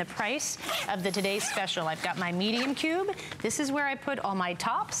included in the price of the Today's Special. I've got my medium cube. This is where I put all my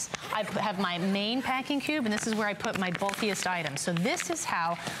tops. I have my main packing cube, and this is where I put my bulkiest items. So this is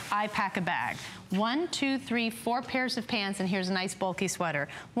how I pack a bag. 1, 2, 3, 4 pairs of pants, and here's a nice bulky sweater.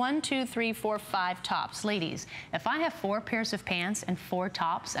 1, 2, 3, 4, 5 tops. Ladies, if I have 4 pairs of pants and 4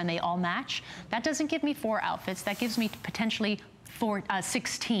 tops and they all match, that doesn't give me 4 outfits. That gives me potentially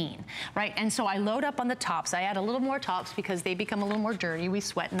 16, right? And so I load up on the tops. I add a little more tops because they become a little more dirty. We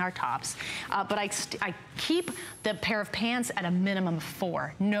sweat in our tops. But I keep the pair of pants at a minimum of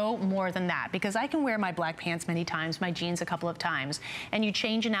 4, no more than that, because I can wear my black pants many times, my jeans a couple of times, and you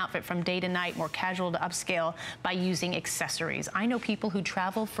change an outfit from day to night, more casual to upscale, by using accessories. I know people who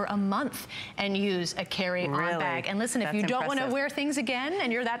travel for a month and use a carry-on bag. And listen, if you don't want to wear things again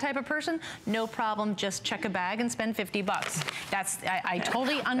and you're that type of person, no problem, just check a bag and spend $50. I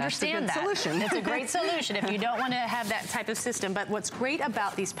totally understand that. That's a good solution. It's a great solution if you don't want to have that type of system. But what's great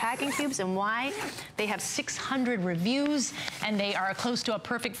about these packing cubes and why they have 600 reviews and they are close to a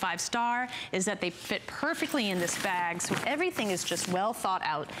perfect 5-star is that they fit perfectly in this bag. So everything is just well thought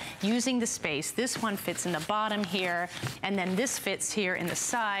out using the space. This one fits in the bottom here, and then this fits here in the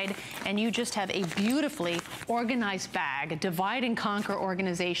side, and you just have a beautifully organized bag, a divide and conquer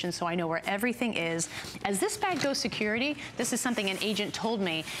organization, so I know where everything is. As this bag goes security, this is something something an agent told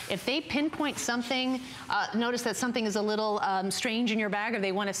me. If they pinpoint something, notice that something is a little strange in your bag, or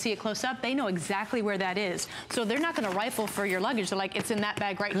they want to see it close up, they know exactly where that is. So they're not going to rifle for your luggage. They're like, it's in that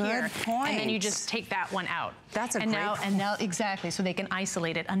bag right here. Good point. And then you just take that one out. That's a great and now exactly, so they can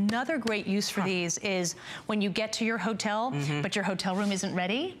isolate it. Another great use for these is when you get to your hotel, but your hotel room isn't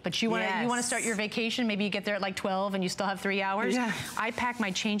ready, but you want to start your vacation. Maybe you get there at like 12 and you still have 3 hours. Yeah. I pack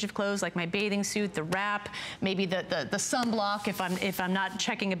my change of clothes, like my bathing suit, the wrap, maybe the sunblock if I'm not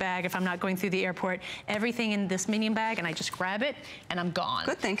checking a bag, if I'm not going through the airport, everything in this medium bag, and I just grab it and I'm gone.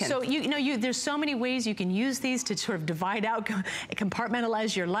 Good thinking. So you know there's so many ways you can use these to sort of divide out,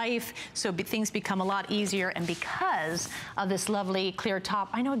 compartmentalize your life, so things become a lot easier. And because of this lovely clear top,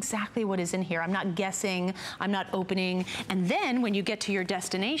 I know exactly what is in here. I'm not guessing, I'm not opening. And then when you get to your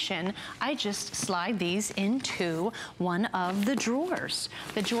destination, I just slide these into one of the drawers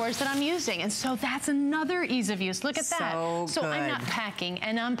that I'm using. And so that's another ease of use. Look at that. So I'm not packing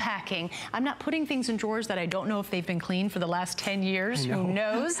and unpacking. I'm not putting things in drawers that I don't know if they've been cleaned for the last 10 years. Who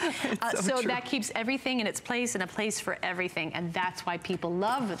knows? So that keeps everything in its place, and a place for everything. And that's why people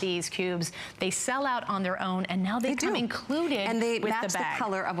love these cubes. They sell out on their own, and now they come included and they with match the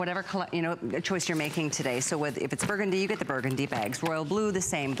color of whatever color, choice you're making today. So if it's burgundy, you get the burgundy bags. Royal blue, the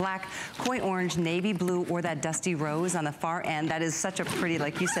same. Black, koi orange, navy blue, or that dusty rose on the far end. That is such a pretty,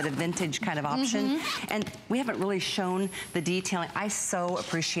 like you said, a vintage kind of option. And we haven't really shown the detailing. I so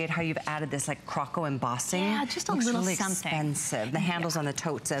appreciate how you've added this like croco embossing. Yeah, just a Looks little really something. expensive. The handles on the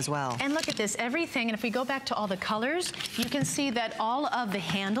totes as well. And look at this, everything, and if we go back to all the colors, you can see that all of the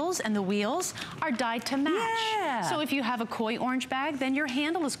handles and the wheels are dyed to match. Yeah. So if you have a koi orange bag, then your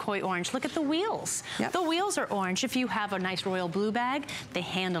handle is koi orange. Look at the wheels. Yep. The wheels are orange. If you have a nice royal blue bag, the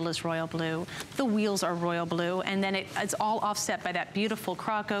handle is royal blue. The wheels are royal blue, and then it's all offset by that beautiful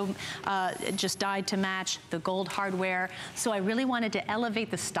croco, just dyed to match, the gold hardware. So I really wanted to elevate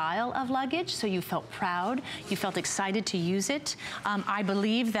the style of luggage so you felt proud, you felt excited to use it. I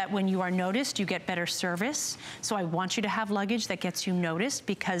believe that when you are noticed, you get better service. So I want you to have luggage that gets you noticed,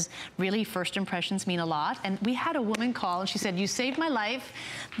 because really first impressions mean a lot. And we had a woman call and she said, you saved my life.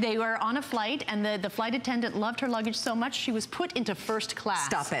 They were on a flight and the flight attendant loved her luggage so much she was put into first class.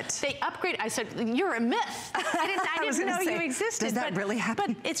 Stop it. They upgraded. I said, you're a myth. I didn't know you existed. Does that really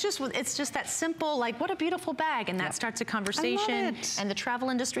happen? But it's just that simple, like, what a beautiful bag. And that starts a conversation. I love it. And the travel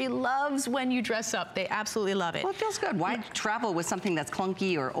industry loves when you dress up. They absolutely love it. Well, it feels good. Why travel with something that's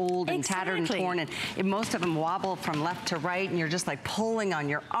clunky or old and tattered and torn? And most of them wobble from left to right, and you're just like pulling on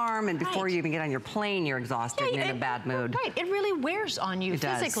your arm, and before you even get on your plane, you're exhausted and in a bad mood. Right, it really wears on you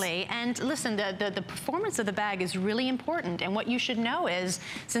physically. And listen, the performance of the bag is really important. And what you should know is,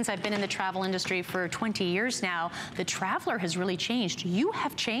 since I've been in the travel industry for 20 years now, the traveler has really changed. You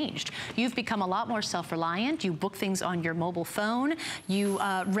have changed. You've become a lot more self-reliant. You book things on your mobile phone. You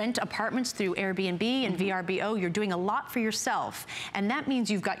rent apartments through Airbnb and VRBO. You're doing a lot for yourself. And that means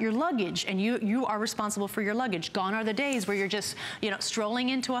you've got your luggage, and you are responsible for your luggage. Gone are the days where you're just, strolling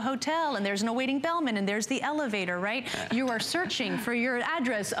into a hotel and there's no waiting bellman and there's the elevator, right? You are searching for your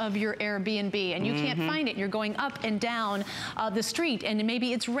address of your Airbnb and you can't find it. You're going up and down the street, and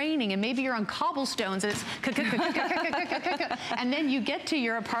maybe it's raining, and maybe you're on cobblestones and it's and then you get to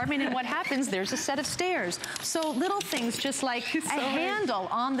your apartment, and what happens? There's a set of stairs. So little things just like a handle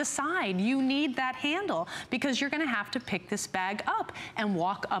on the side. You need that handle because you're going to have to pick this bag up and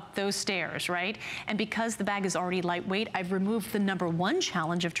walk up those stairs, right? And because the bag is already lightweight, I've removed the #1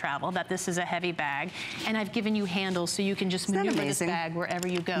 challenge of travel, that this is a heavy bag, and I've given you handles so you can just maneuver this bag wherever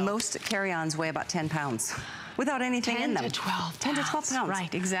you go. Most carry-ons weigh about 10 pounds. Without anything in them. 10 to 12 pounds. 10 to 12 pounds.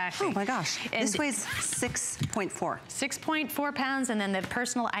 Right, exactly. Oh my gosh. And this weighs 6.4. 6.4 pounds, and then the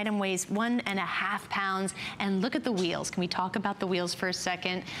personal item weighs 1.5 pounds. And look at the wheels. Can we talk about the wheels for a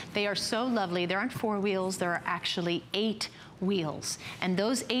second? They are so lovely. There aren't 4 wheels, there are actually 8 wheels. And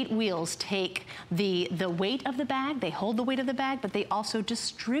those 8 wheels take the weight of the bag, they hold the weight of the bag, but they also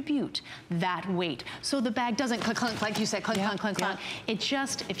distribute that weight. So the bag doesn't clunk, clunk, like you said, clunk, clunk, clunk, clunk. It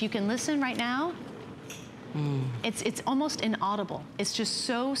just, if you can listen right now, it's almost inaudible. It's just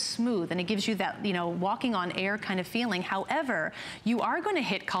so smooth, and it gives you that, walking on air kind of feeling. However, you are going to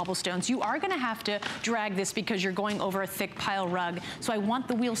hit cobblestones. You are going to have to drag this because you're going over a thick pile rug. So I want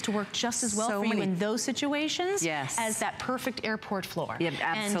the wheels to work just as well for you in those situations as that perfect airport floor. Yeah,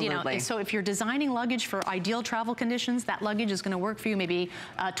 absolutely. And so if you're designing luggage for ideal travel conditions, that luggage is going to work for you maybe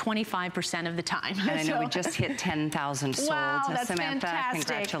 25% of the time. And I know we just hit 10,000 sold. Wow, that's Samantha, fantastic.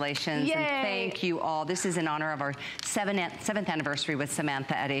 congratulations. Yay. And thank you all. This is in honor of our 7th anniversary with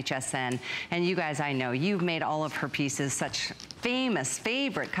Samantha at HSN. And you guys, I know, you've made all of her pieces such famous,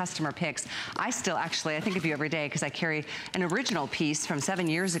 favorite customer picks. I still actually, I think of you every day because I carry an original piece from 7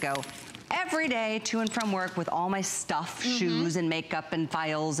 years ago every day to and from work with all my stuff, shoes and makeup and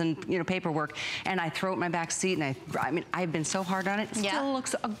files and, you know, paperwork, and I throw it in my back seat, and I mean, I've been so hard on it. It still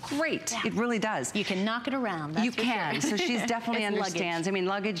looks great. It really does. You can knock it around. That's you can. Sure. So she's definitely understands. Luggage. I mean,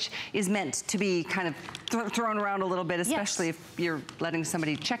 luggage is meant to be kind of thrown around a little bit, especially if you're letting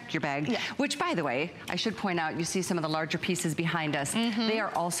somebody check your bag. Which, by the way, I should point out, you see some of the larger pieces behind us. They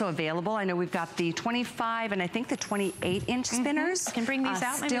are also available. I know we've got the 25 and I think the 28-inch spinners. I can bring these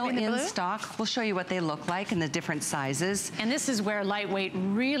out. Still in stock. We'll show you what they look like in the different sizes. And this is where lightweight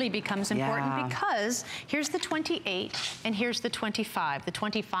really becomes important because here's the 28 and here's the 25. The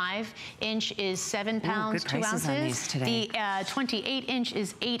 25-inch is 7 pounds, 2 ounces. On these today. The 28-inch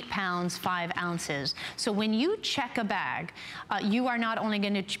is 8 pounds, 5 ounces. So when you check a bag, you are not only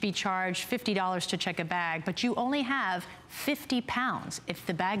going to be charged $50 to check a bag, but you only have 50 pounds. If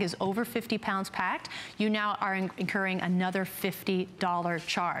the bag is over 50 pounds packed, you now are incurring another $50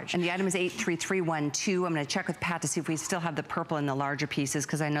 charge. And the item is 83312. I'm going to check with Pat to see if we still have the purple in the larger pieces,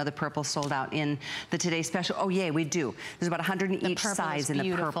 because I know the purple sold out in the Today Special. Oh, yeah, we do. There's about 100 in each size in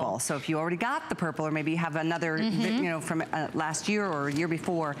the purple. So if you already got the purple, or maybe you have another, you know, from last year or a year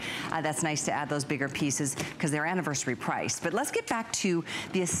before, that's nice to add those bigger pieces because they're anniversary price. But let's get back to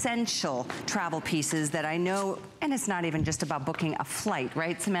the essential travel pieces that I know, and it's not even just about booking a flight,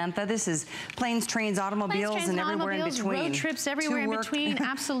 right, Samantha? This is planes, trains, automobiles, and everywhere in between. Road trips everywhere in between.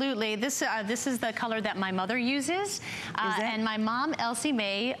 Absolutely. This is the color that my mother uses. And my mom, Elsie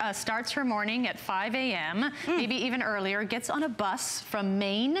Mae, starts her morning at 5 a.m., maybe even earlier, gets on a bus from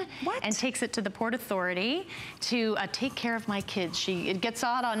Maine and takes it to the Port Authority to take care of my kids. She gets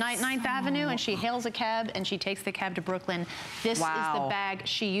out on 9th Avenue and she hails a cab and she takes the cab to Brooklyn. This is the bag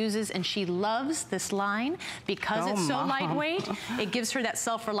she uses, and she loves this line because it's so lightweight. It gives her that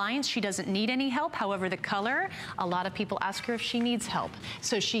self-reliance. She doesn't need any help. However, the color, a lot of people ask her if she needs help.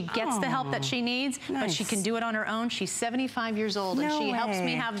 So she gets the help that she needs, but she can do it on her own. She's 75 years old, and she helps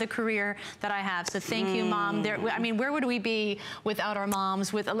me have the career that I have. So thank you, Mom. I mean, where would we be without our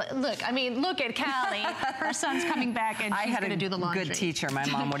moms? Look, I mean, look at Callie. Her son's coming back, and she's going to do the laundry. Good teacher. My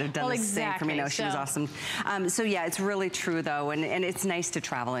mom would have done the same for me. No, she was awesome. So yeah, it's really true, though, and it's nice to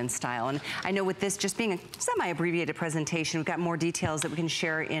travel in style. And I know with this just being a semi-abbreviated presentation, we've got more details that we can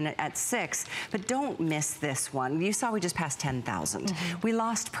share in at 6, but don't miss this one. You saw we just passed 10,000. We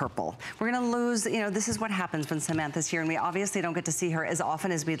lost purple. We're gonna lose, you know, this is what happens when Samantha's here, and we obviously don't get to see her as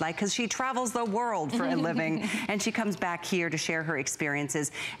often as we'd like because she travels the world for a living, and she comes back here to share her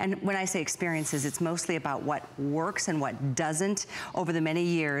experiences. And when I say experiences, it's mostly about what works and what doesn't over the many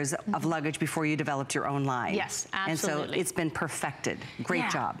years of luggage before you developed your own line. Yes, absolutely. And so it's been perfected. Great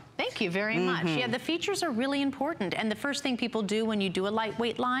job. Thank you very much. Yeah, the features are really important, and the first thing people do when you do a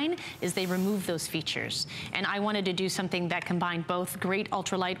lightweight line is they remove those features. And I wanted to do something that combined both great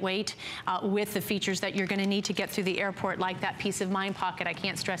ultra lightweight with the features that you're going to need to get through the airport, like that peace of mind pocket. I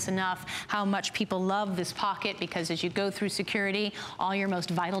can't stress enough how much people love this pocket, because as you go through security, all your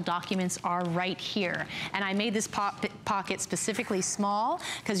most vital documents are right here. And I made this pocket specifically small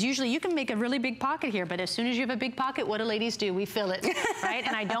because usually you can make a really big pocket here, but as soon as you have a big pocket, what do ladies do? We fill it, right?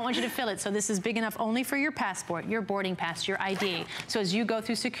 And I don't want you to fill it. So this is big enough only for your passport, your boarding pass, your ID. So as you go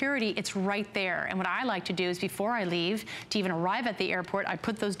through security, it's right there. And what I like to do is before I leave, to even arrive at the airport, I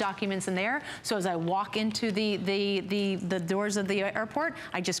put those documents in there. So as I walk into the doors of the airport,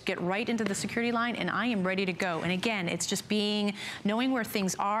 I just get right into the security line and I am ready to go. And again, it's just knowing where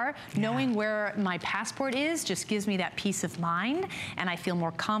things are, knowing where my passport is, just gives me that peace of mind, and I feel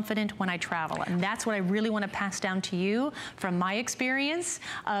more confident when I travel. And that's what I really want to pass down to you from my experience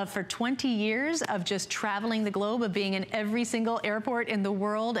for 20 years of just traveling the globe, of being in every single airport in the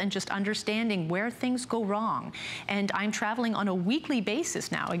world and just understanding where things go wrong. And I'm traveling on a weekly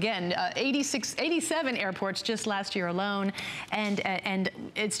basis now. Again, 87 airports just last year alone. And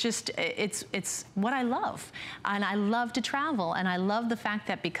it's just, it's what I love. And I love to travel. And I love the fact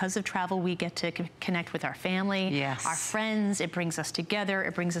that because of travel, we get to connect with our family, our friends. It brings us together.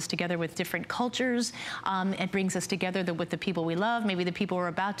 It brings us together with different cultures. It brings us together with the people we love, maybe the people we're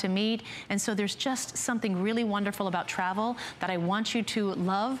about to meet. And so there's just something really wonderful about travel that I want you to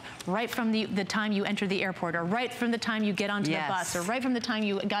love right from the time you enter the airport, or right from the time you get onto the bus, or right from the time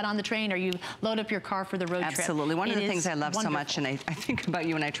you got on the train, or you load up your car for the road trip. Absolutely. One of the things I love so much, and I think about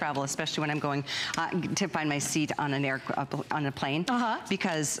you when I travel, especially when I'm going to find my seat on a plane,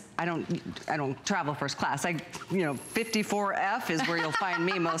 because I don't travel first class. I know, 54F is where you'll find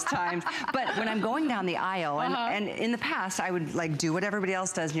me most times. But when I'm going down the aisle, and in the past, I would like do what everybody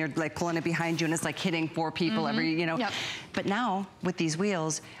else does, and you're like pulling it behind you, and it's like hitting 4 people every, you know. But now, with these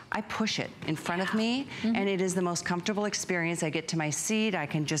wheels, I push it in front of me, and it is the most comfortable experience. I get to my seat, I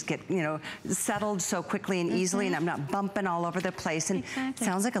can just get, you know, settled so quickly and easily, and I'm not bumping all over the place. And it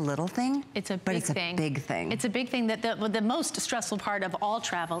sounds like a little thing, it's a big but it's thing. a big thing. It's a big thing. That the most stressful part of all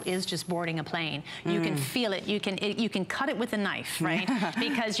travel is just boarding a plane. You can feel it. You can cut it with a knife, right?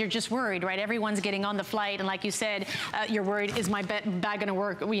 Because you're just worried, right? Everyone's getting on the flight, and like you said, you're worried, is my bag going to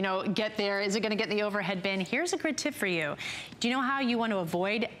work? You know, get there? Is it going to get in the overhead bin? Here's a good tip for you. Do you know how you want to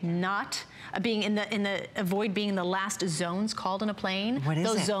avoid not being avoid being in the last zones called in a plane? What is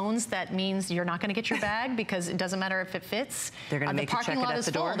Those it? zones, that means you're not going to get your bag because it doesn't matter if it fits. They're going to make you check it at the door. The parking lot is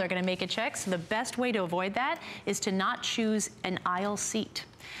full. They're going to make a check. So the best way to avoid that is to not choose an aisle seat.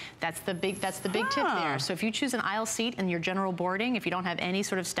 That's the big tip there. So if you choose an aisle seat in your general boarding, if you don't have any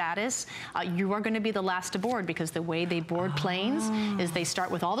sort of status, you are going to be the last to board, because the way they board planes is they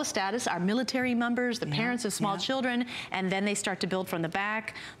start with all the status, our military members, the parents of small children, and then they start to build from the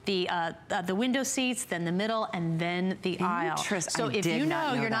back, the window seats, then the middle, and then the aisle. So if you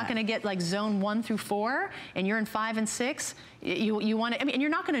know you're not going to get like zone 1 through 4, and you're in 5 and 6, you want to, I mean, and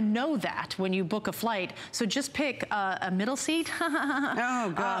you're not going to know that when you book a flight. So just pick a middle seat.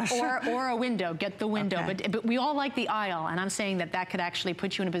 Oh gosh. Or a window. Get the window. But we all like the aisle, and I'm saying that could actually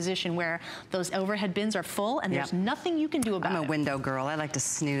put you in a position where those overhead bins are full, and there's nothing you can do about it. I'm a window girl. I like to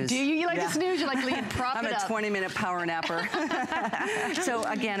snooze. Do you? You like to snooze? You like to prop it up? I'm a 20-minute power napper. So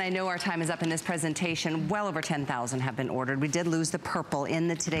again, I know our time is up in this presentation. Well over 10,000 have been ordered. We did lose the purple in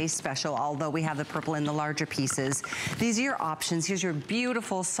the today's special, although we have the purple in the larger pieces. These are your options. Here's your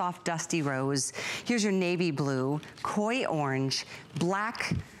beautiful, soft, dusty rose. Here's your navy blue, koi orange,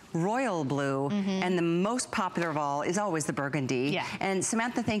 black, royal blue, and the most popular of all is always the burgundy. And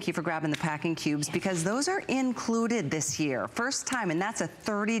Samantha, thank you for grabbing the packing cubes, because those are included this year. First time, and that's a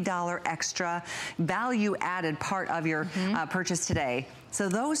 $30 extra value added part of your purchase today. So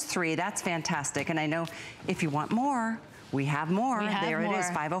those 3, that's fantastic. And I know if you want more, we have more. There it is,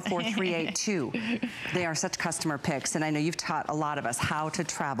 504382. They are such customer picks, and I know you've taught a lot of us how to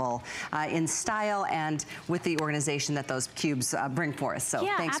travel in style and with the organization that those cubes bring for us. So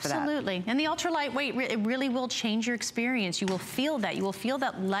thanks for that. Absolutely. And the ultra lightweight, it really will change your experience. You will feel that. You will feel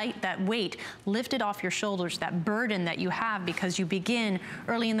that that weight lifted off your shoulders, that burden that you have, because you begin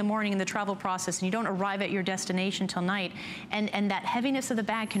early in the morning in the travel process and you don't arrive at your destination till night. And that heaviness of the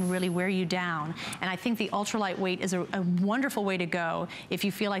bag can really wear you down. And I think the ultra lightweight is a wonderful way to go if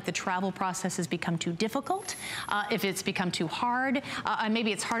you feel like the travel process has become too difficult, if it's become too hard,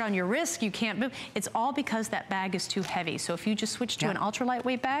 maybe it's hard on your wrist, you can't move. It's all because that bag is too heavy. So if you just switch to an ultra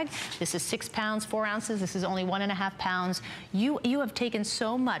lightweight bag, this is 6 pounds, 4 ounces, this is only 1.5 pounds. You have taken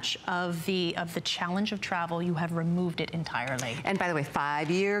so much of the challenge of travel, you have removed it entirely. And by the way,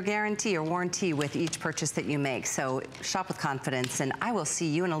 5-year guarantee or warranty with each purchase that you make. So shop with confidence, and I will see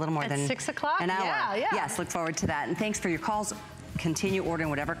you in a little more than 6 o'clock? an hour. Yes, look forward to that. And thanks for your calls. Continue ordering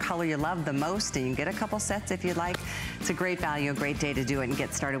whatever color you love the most, and you can get a couple sets if you'd like. It's a great value, a great day to do it and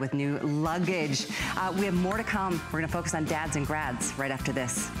get started with new luggage. We have more to come. We're going to focus on dads and grads right after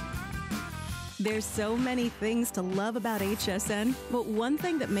this. There's so many things to love about HSN, but one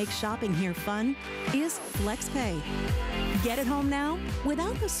thing that makes shopping here fun is FlexPay. Get it home now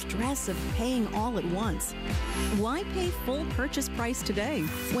without the stress of paying all at once. Why pay full purchase price today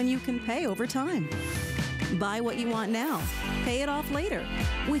when you can pay over time? Buy what you want now, pay it off later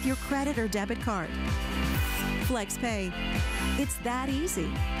with your credit or debit card. FlexPay. It's that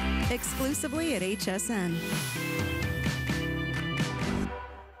easy. Exclusively at HSN.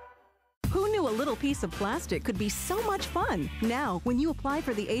 Who knew a little piece of plastic could be so much fun? Now, when you apply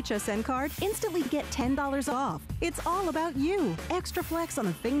for the HSN card, instantly get $10 off. It's all about you. Extra flex on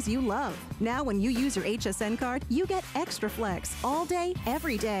the things you love. Now, when you use your HSN card, you get extra flex all day,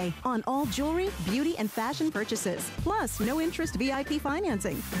 every day on all jewelry, beauty, and fashion purchases. Plus, no interest VIP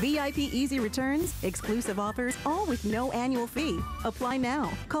financing, VIP easy returns, exclusive offers, all with no annual fee. Apply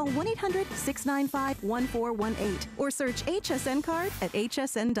now. Call 1-800-695-1418 or search HSN card at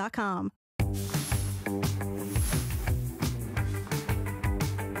hsn.com.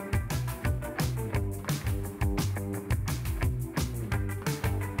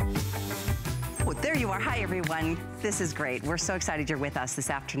 There you are. Hi, everyone. This is great. We're so excited you're with us this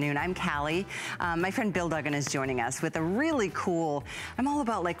afternoon. I'm Callie. My friend Bill Duggan is joining us with a really cool, I'm all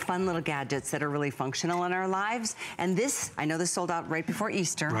about like fun little gadgets that are really functional in our lives. And this, I know this sold out right before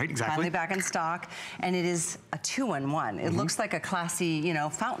Easter. Right, exactly. Finally back in stock. And it is a 2-in-1. It looks like a classy, you know,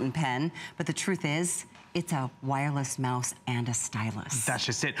 fountain pen, but the truth is, it's a wireless mouse and a stylus. That's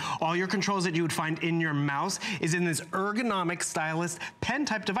just it. All your controls that you would find in your mouse is in this ergonomic stylus pen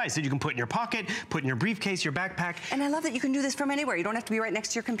type device that you can put in your pocket, put in your briefcase, your backpack. And I love that you can do this from anywhere. You don't have to be right next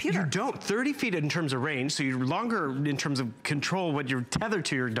to your computer. You don't. 30 feet in terms of range, so you're longer in terms of control when you're tethered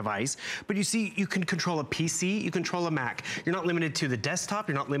to your device. But you see, you can control a PC, you control a Mac. You're not limited to the desktop,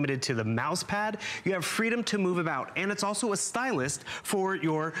 you're not limited to the mouse pad. You have freedom to move about. And it's also a stylus for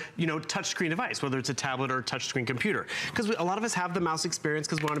your, touchscreen device, whether it's a tablet or a touchscreen computer. Because a lot of us have the mouse experience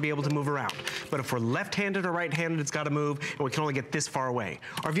because we want to be able to move around. But if we're left-handed or right-handed, it's got to move, and we can only get this far away.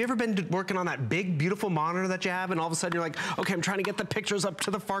 Or have you ever been working on that big, beautiful monitor that you have, and all of a sudden you're like, okay, I'm trying to get the pictures up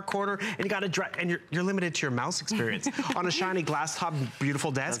to the far corner, and you got to drag, and you're limited to your mouse experience. On a shiny glass top,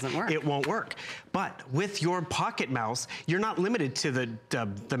 beautiful desk, it won't work. But with your pocket mouse, you're not limited to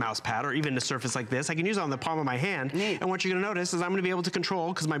the mouse pad or even a surface like this. I can use it on the palm of my hand, and what you're going to notice is I'm going to be able to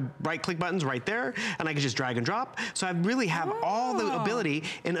control, because my right-click button's right there, and I can just drag and drop. So I really have all the ability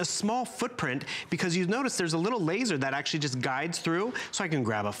in a small footprint, because you notice there's a little laser that actually just guides through, so I can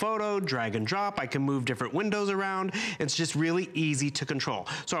grab a photo, drag and drop, I can move different windows around. It's just really easy to control.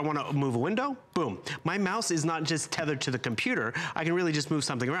 So I want to move a window, boom. My mouse is not just tethered to the computer, I can really just move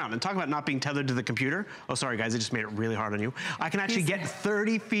something around. And talk about not being tethered to the computer. Oh, sorry guys, I just made it really hard on you. I can actually get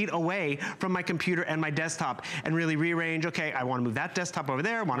 30 feet away from my computer and my desktop and really rearrange, okay, I want to move that desktop over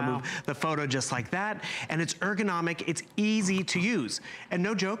there, I want to move the photo just like that. And it's ergonomic, it's easy to use. And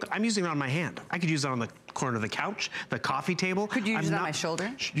no joke, I'm using it on my hand. I could use it on the corner of the couch, the coffee table. Could you use it on my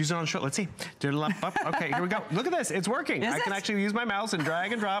shoulder? Use it on the shoulder. Let's see. Do it up. Okay, here we go. Look at this. It's working. I can actually use my mouse and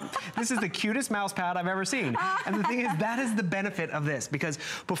drag and drop. This is the cutest mouse pad I've ever seen. And the thing is, that is the benefit of this, because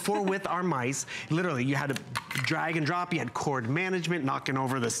before with our mice, literally you had to drag and drop, you had cord management, knocking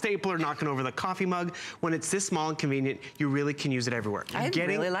over the stapler, knocking over the coffee mug. When it's this small and convenient, you really can use it everywhere. I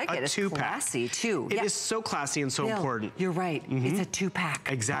really like it. It's classy too. It is so classy and so important. You're right. It's a 2-pack.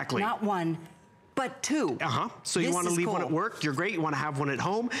 Exactly. Not one, but 2. So you want to leave one at work, you're great. You want to have one at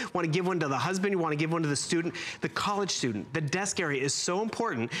home, you want to give one to the husband, you want to give one to the student, the college student. The desk area is so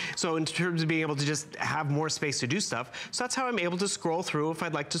important. So in terms of being able to just have more space to do stuff, so that's how I'm able to scroll through if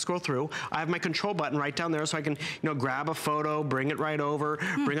I'd like to scroll through. I have my control button right down there so I can, grab a photo, bring it right over,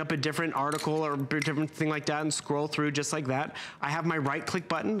 bring up a different article or a different thing like that and scroll through just like that. I have my right-click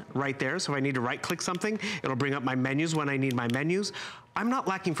button right there, so if I need to right-click something, it'll bring up my menus when I need my menus. I'm not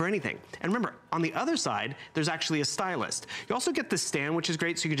lacking for anything. And remember, on the other side, there's actually a stylus. You also get this stand, which is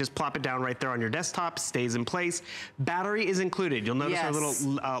great, so you can just plop it down right there on your desktop, stays in place. Battery is included. You'll notice our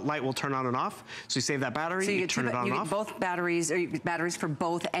little light will turn on and off. So you save that battery, so you turn it on and off. You get both batteries, or you get batteries for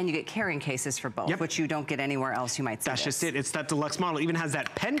both, and you get carrying cases for both, which you don't get anywhere else you might see. That's just it. It's that deluxe model. It even has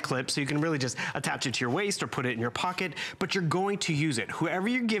that pen clip, so you can really just attach it to your waist or put it in your pocket, but you're going to use it. Whoever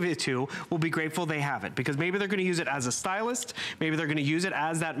you give it to will be grateful they have it, because maybe they're going to use it as a stylist, maybe they're going to use it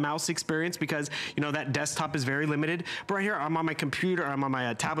as that mouse experience, because that desktop is very limited. But right here, I'm on my computer, I'm on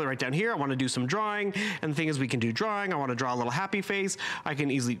my tablet right down here. I want to do some drawing, and the thing is, we can do drawing. I want to draw a little happy face. I can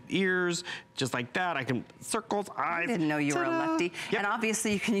easily ears, just like that. I can circles, eyes. I didn't know you were a lefty. And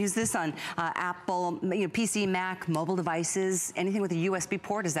obviously, you can use this on Apple, PC, Mac, mobile devices, anything with a USB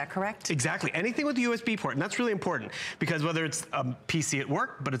port. Is that correct? Exactly. Anything with a USB port, and that's really important, because whether it's a PC at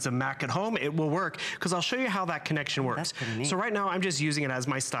work, but it's a Mac at home, it will work, because I'll show you how that connection works. That's pretty neat. So right now, I'm just using it as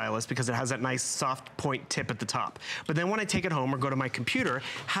my stylus because it has that nice soft point tip at the top. But then when I take it home or go to my computer,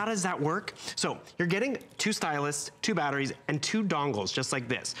 how does that work? So you're getting 2 stylus, 2 batteries, and 2 dongles, just like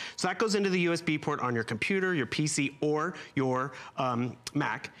this. So that goes into the USB port on your computer, your PC, or your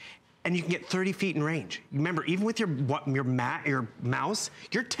Mac. And you can get 30 feet in range. Remember, even with your mouse,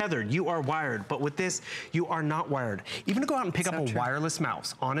 you're tethered, you are wired. But with this, you are not wired. Even to go out and pick up a wireless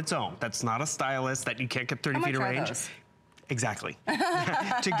mouse on its own, that's not a stylus, that you can't get 30 feet in range. Those. Exactly.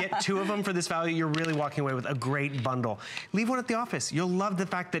 To get 2 of them for this value, you're really walking away with a great bundle. Leave one at the office. You'll love the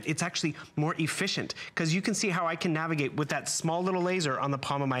fact that it's actually more efficient, because you can see how I can navigate with that small little laser on the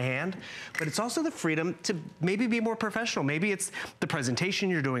palm of my hand. But it's also the freedom to maybe be more professional. Maybe it's the presentation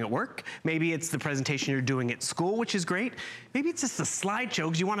you're doing at work. Maybe it's the presentation you're doing at school, which is great. Maybe it's just the slideshow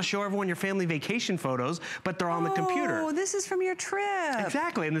because you want to show everyone your family vacation photos, but they're on the computer. Oh, this is from your trip.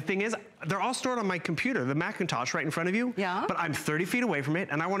 Exactly. And the thing is, they're all stored on my computer, the Macintosh right in front of you. Yeah. But I'm 30 feet away from it,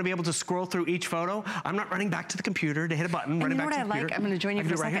 and I want to be able to scroll through each photo. I'm not running back to the computer to hit a button, running back to the computer. You know what I like? I'm going to join you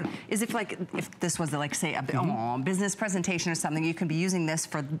for a second. Is if this was like say a business presentation or something, you can be using this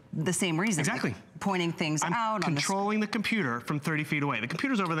for the same reason. Exactly. pointing things out. Controlling the computer from 30 feet away. The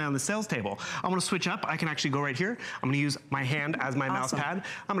computer's over there on the sales table. I want to switch up. I can actually go right here. I'm going to use my hand as my mouse pad.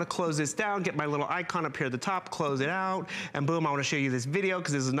 I'm going to close this down, get my little icon up here at the top, close it out, and boom, I want to show you this video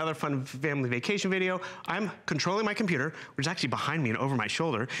because this is another fun family vacation video. I'm controlling my computer, which is actually behind me and over my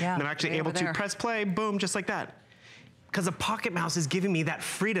shoulder, and I'm actually able to press play, boom, just like that. Because a pocket mouse is giving me that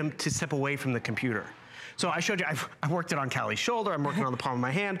freedom to step away from the computer. So I showed you, I worked it on Callie's shoulder, I'm working on the palm of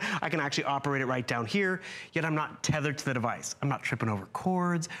my hand, I can actually operate it right down here, yet I'm not tethered to the device. I'm not tripping over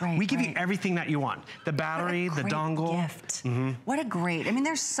cords. We give you everything that you want. The battery, the dongle. Gift. What a great, I mean,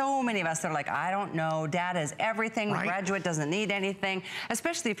 there's so many of us that are like, I don't know, dad has everything, graduate doesn't need anything,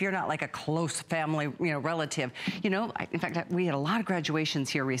 especially if you're not like a close family, relative. In fact, we had a lot of graduations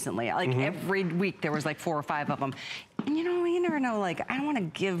here recently. Like every week there was like 4 or 5 of them. And you never know, like, I don't want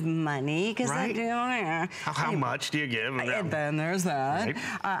to give money because I do. How much do you give? And then there's that.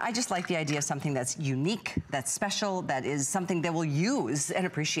 I just like the idea of something that's unique, that's special, that is something that we'll use and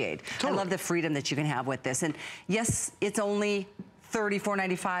appreciate. I love the freedom that you can have with this. And yes, it's only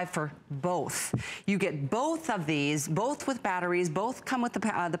 $34.95 for both. You get both of these, both with batteries, both come with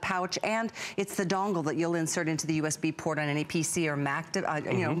the pouch, and it's the dongle that you'll insert into the USB port on any PC or Mac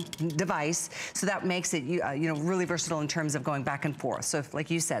device. So that makes it really versatile in terms of going back and forth. So if,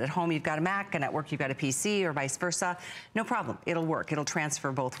 like you said, at home you've got a Mac and at work you've got a PC or vice versa, no problem. It'll work. It'll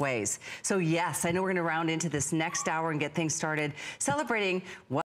transfer both ways. So yes, I know we're going to round into this next hour and get things started celebrating what